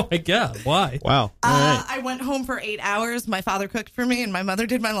 Oh my God! Why? Wow. All right. I went home for 8 hours. My father cooked for me, and my mother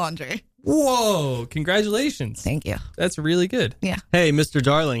did my laundry. Whoa! Congratulations. Thank you. That's really good. Yeah. Hey, Mr.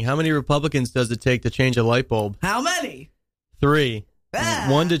 Darling, how many Republicans does it take to change a light bulb? How many? 3. Ah.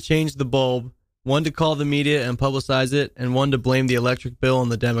 1 to change the bulb, 1 to call the media and publicize it, and 1 to blame the electric bill on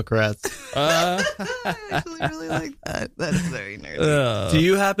the Democrats. I actually really like that. That's very nerdy. Do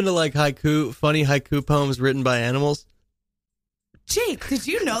you happen to like funny haiku poems written by animals? Jake, did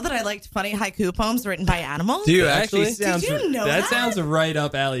you know that I liked funny haiku poems written by animals? Do you That actually? sounds, Did you know that? sounds right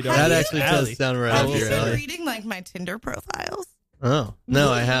up Allie. Have That you- actually does sound right Have up you your been alley. reading like my Tinder profiles? Oh,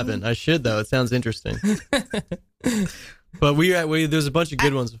 no, I haven't. I should, though. It sounds interesting. But there's a bunch of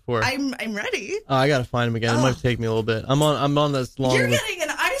good ones before. I'm ready. Oh, I gotta find them again. It Oh. might take me a little bit. I'm on this long You're list. getting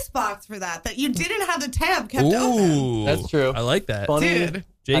an ice box for that you didn't have the tab kept open. Ooh, That's true. I like that. Funny. Dude.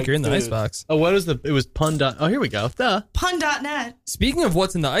 Jake, you're in the Haikus. icebox. Oh, what was it was pun. Oh, here we go. Duh. Pun.net. Speaking of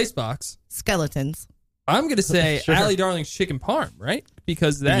what's in the icebox, Skeletons. I'm gonna say Sure. Allie Darling's chicken parm, right?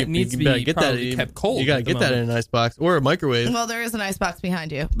 Because that needs to better be get probably kept cold. You gotta at the get that in moment. an ice box or a microwave. Well, there is an ice box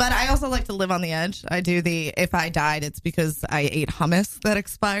behind you. But I also like to live on the edge. I do if I died, it's because I ate hummus that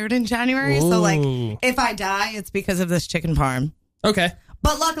expired in January. So, like, Ooh. if I die, it's because of this chicken parm. Okay.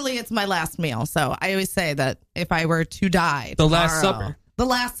 But luckily, it's my last meal. So I always say that if I were to die, The Last tomorrow, Supper. The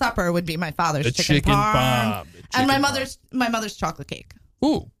Last Supper would be my father's The chicken chicken parm. parm. The And my chicken mother's chocolate cake.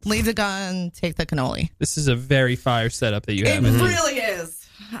 Ooh, Leave the gun, take the cannoli. this is a very fire setup that you It have. really is.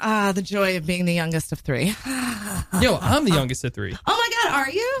 The joy of being the youngest of 3. Yo, I'm the youngest of 3. Oh my God, are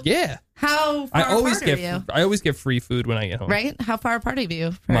you? Yeah. How far apart are you? I always get free food when I get home. Right? How far apart are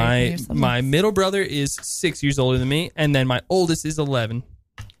you? From your siblings? My middle brother is 6 years older than me, and then my oldest is 11.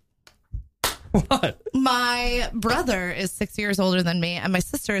 What? My brother is 6 years older than me, and my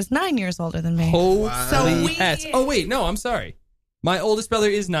sister is 9 years older than me. Holy So hats. Oh, wait, no, I'm sorry. My oldest brother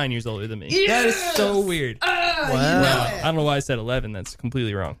is 9 years older than me. Yes! That is so weird. Wow. You know I it. don't know why I said 11. That's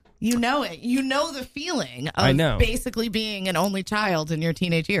completely wrong. You know it. You know the feeling of I know. basically being an only child in your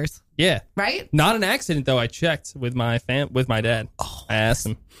teenage years. Yeah. Right? Not an accident, though. I checked with my dad. I asked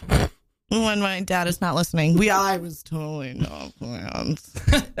him. When my dad is not listening. I was totally not planned.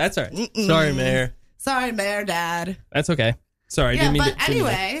 That's all right. Mm-mm. Sorry, Mayor. Sorry, Mayor Dad. That's okay. Sorry, I Yeah, didn't mean but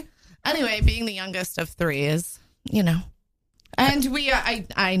to. anyway, being the youngest of 3 is, and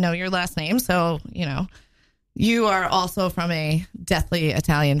I know your last name, so, you are also from a deathly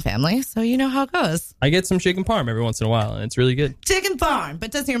Italian family, so you know how it goes. I get some chicken parm every once in a while, and it's really good. Chicken parm.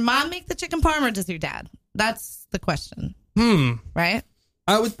 But does your mom make the chicken parm or does your dad? That's the question. Right?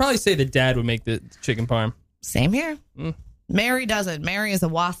 I would probably say the dad would make the chicken parm. Same here. Mary does it. Mary is a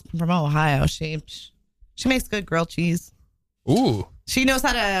wasp from Ohio. She makes good grilled cheese. Ooh. She knows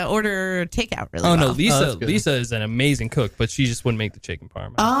how to order takeout really Oh, well. no, Lisa is an amazing cook, but she just wouldn't make the chicken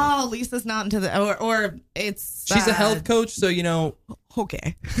parm. Oh, Lisa's not into the or it's She's a health coach, so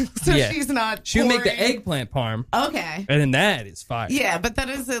okay. So yeah. she's not. She would make the pouring- eggplant parm. Okay. And then that is fire. Yeah, but that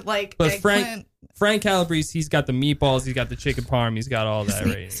isn't like. But eggplant. Frank Calabrese, he's got the meatballs, he's got the chicken parm, he's got all that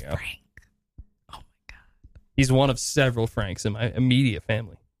ready to go. Frank. Oh my God. He's one of several Franks in my immediate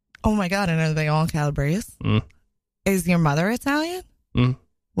family. Oh my God! And are they all Calabrese? Is your mother Italian?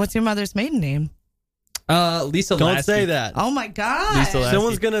 What's your mother's maiden name? Lisa. Don't Lasky. say that. Oh my God! Lisa Lasky.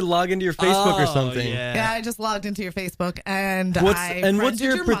 Someone's gonna log into your Facebook or something. Yeah, I just logged into your Facebook and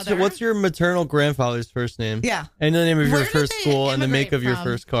what's your maternal grandfather's first name? Yeah. And the name of your Where did first they school and the make of your from?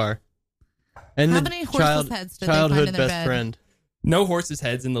 first car. And How the many horses' heads did they find childhood in their best bed? friend. No horses'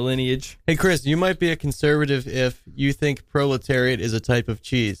 heads in the lineage. Hey Chris, you might be a conservative if you think proletariat is a type of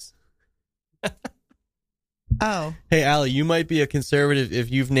cheese. Oh. Hey Allie, you might be a conservative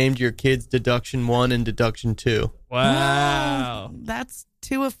if you've named your kids Deduction 1 and Deduction 2. Wow. Well, that's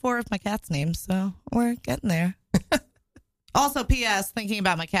 2 of 4 of my cat's names, so we're getting there. Also, P.S., thinking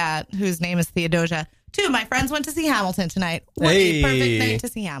about my cat, whose name is Theodosia. 2 of my friends went to see Hamilton tonight. What a perfect night to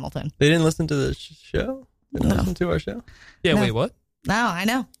see Hamilton. They didn't listen to the show? They didn't listen to our show? Yeah, No. wait, what? No, I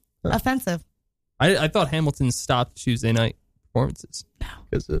know. Offensive. I thought Hamilton stopped Tuesday night performances. No.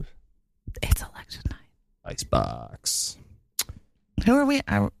 Because of... It's election night. Icebox. Who are we?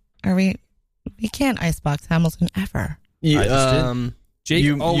 Are we? We can't icebox Hamilton ever. You, I just did. Jake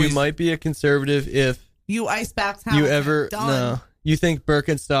you always... might be a conservative if You icebox Hamilton. you ever... Done. No. You think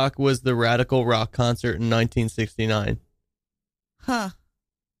Birkenstock was the radical rock concert in 1969. Huh.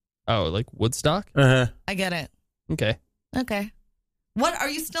 Oh, like Woodstock? Uh-huh. I get it. Okay. Okay. What, are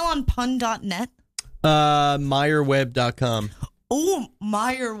you still on pun.net? Meyerweb.com. Oh,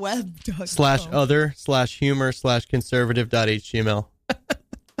 Meyerweb. /other/humor/conservative.html.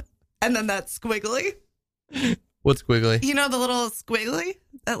 And then that squiggly. What's squiggly? You know the little squiggly?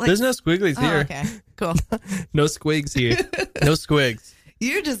 That There's no squigglies here. Okay, cool. No squigs here. No squigs.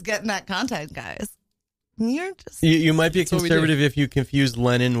 You're just getting that content, guys. You're just... You might be a That's what we conservative if you confuse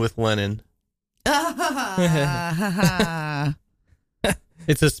Lenin with Lenin.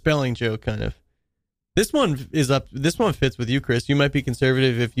 It's a spelling joke, kind of. This one fits with you, Chris. You might be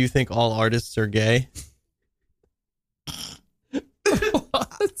conservative if you think all artists are gay.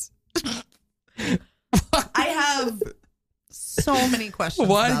 What? I have so many questions.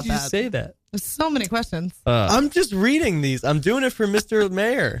 Why about did you that. say that? So many questions. I'm just reading these. I'm doing it for Mr.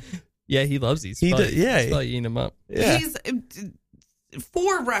 Mayor. Yeah, he loves these. Yeah. He's probably eating them up. Yeah. He's,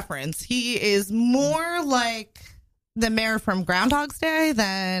 for reference, he is more like the mayor from Groundhog's Day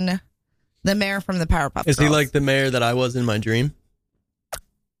than the mayor from the Powerpuff Is Girls. he like the mayor that I was in my dream?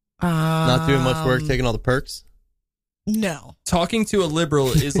 Not doing much work, taking all the perks? No. Talking to a liberal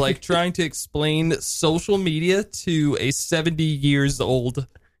is like trying to explain social media to a 70 years old.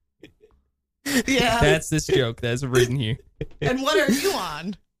 Yeah. That's this joke that's written here. And what are you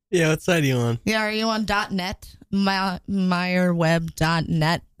on? Yeah, what side are you on? Yeah, are you on .net?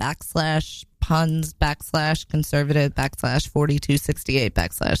 Meyerweb.net /puns /conservative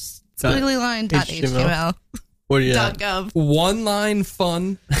 /4268 /squigglyline.html What are you at? .gov.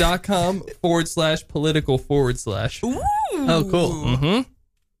 OneLineFun.com /political/. Ooh. Oh, cool.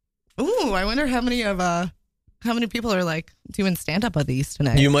 Mm-hmm. Ooh, I wonder how many people are like doing stand up of these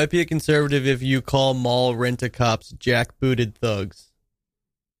tonight. You might be a conservative if you call mall rent-a-cops jackbooted thugs.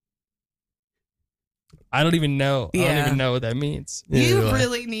 I don't even know. I don't Yeah. even know what that means. Neither You do I.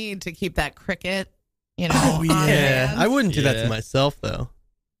 really need to keep that cricket, you know. Oh, on yeah. hand. I wouldn't do that Yeah. to myself, though.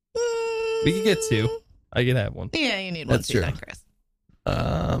 We could get 2. I could have one. Yeah, you need one That's too, true. then, Chris.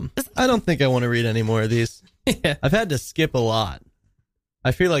 I don't think I want to read any more of these. Yeah. I've had to skip a lot.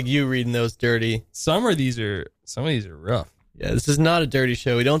 I feel like you reading those dirty. Some of these are rough. Yeah, this is not a dirty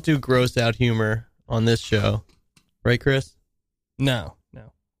show. We don't do gross out humor on this show. Right, Chris? No.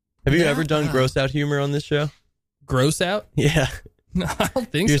 Have you Yeah. ever done gross out humor on this show? Gross out? Yeah. No, I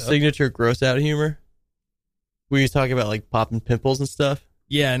don't think Your so. signature gross out humor? Where you talk about like popping pimples and stuff?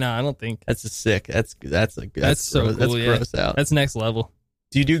 Yeah, no, I don't think. That's a sick. That's That's so gross, cool. That's yeah. gross out. That's next level.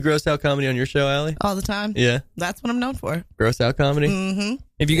 Do you do gross out comedy on your show, Allie? All the time. Yeah. That's what I'm known for. Gross out comedy? Mm-hmm.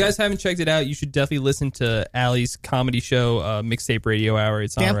 If you guys haven't checked it out, you should definitely listen to Allie's comedy show, Mixtape Radio Hour.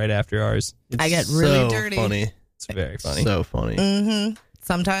 It's on Yep. right after ours. It's I get really so dirty. funny. It's very funny. So funny. Mm-hmm.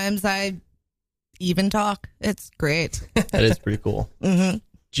 Sometimes I even talk. It's great. That is pretty cool. Mm-hmm.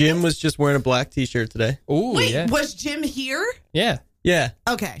 Jim was just wearing a black t-shirt today. Oh, Wait, yeah. was Jim here? Yeah. Yeah.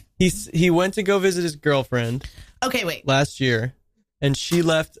 Okay. He went to go visit his girlfriend Okay, wait. last year, and he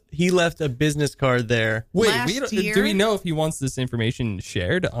left a business card there. Wait, Last year? do we know if he wants this information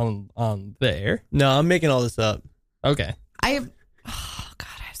shared on the air? No, I'm making all this up. Okay. I have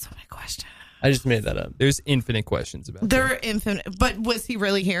so many questions. I just made that up. There's infinite questions about They're that. infinite. But was he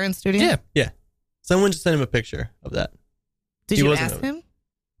really here in studio? Yeah. Someone just sent him a picture of that. Did He you wasn't ask over. him?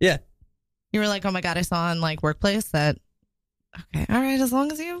 Yeah. You were like, oh my God, I saw on like Workplace that. Okay, all right. As long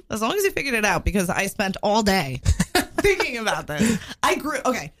as you figured it out, because I spent all day thinking about this.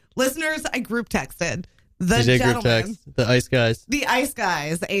 Listeners, I group texted the DJ group gentleman, text, the ice guys. the Ice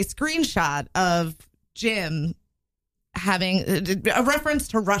Guys, a screenshot of Jim having a reference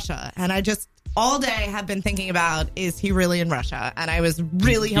to Russia, and I just all day have been thinking about, is he really in Russia? And I was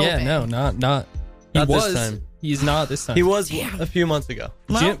really hoping. Yeah, no, not. He Not this was. time. He's not this time. He was a few months ago.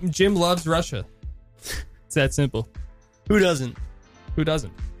 Well, Jim loves Russia. It's that simple. Who doesn't? Who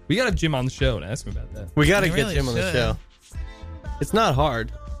doesn't? We got a Jim on the show and ask him about that. We got to We get really Jim on the should. show. It's not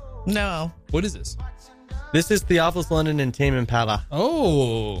hard. no. What is this? This is Theophilus London and Tame Impala.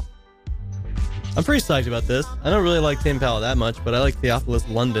 Oh, I'm pretty psyched about this. I don't really like Tame Impala that much, but I like Theophilus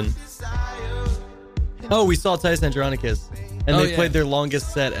London. Oh, we saw Titus Andronicus, and Oh, they yeah. played their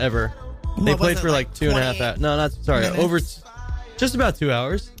longest set ever. They What was played it, for like 2.5 28 hours. No, not sorry, minutes? over just about 2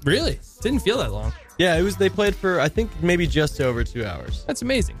 hours. really? Didn't feel that long. Yeah, it was. They played for I think maybe just over 2 hours, That's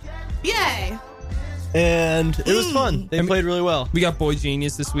amazing. Yay. and it was fun. They played really well. We got Boy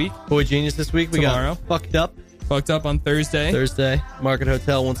Genius this week. Boy Genius this week. We Tomorrow. got Fucked Up Fucked Up on Thursday. Thursday. Market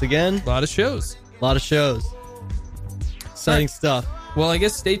Hotel once again. A lot of shows. A lot of shows. Exciting stuff. Well, I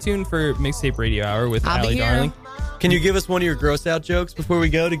guess stay tuned for Mixtape Radio Hour with I'll be Allie here. Darling. Can you give us one of your gross out jokes before we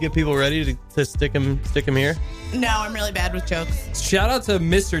go to get people ready to stick them here? No, I'm really bad with jokes. Shout out to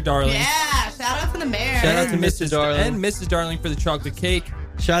Mr. Darling. Yeah, shout out to the mayor. Shout out to And Mr. Darling. And Mrs. Darling for the chocolate cake.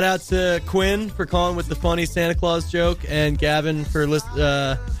 Shout out to Quinn for calling with the funny Santa Claus joke, and Gavin for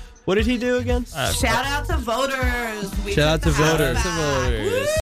what did he do again? Shout out to voters. We Shout out took to the house voters. back. To voters. Woo!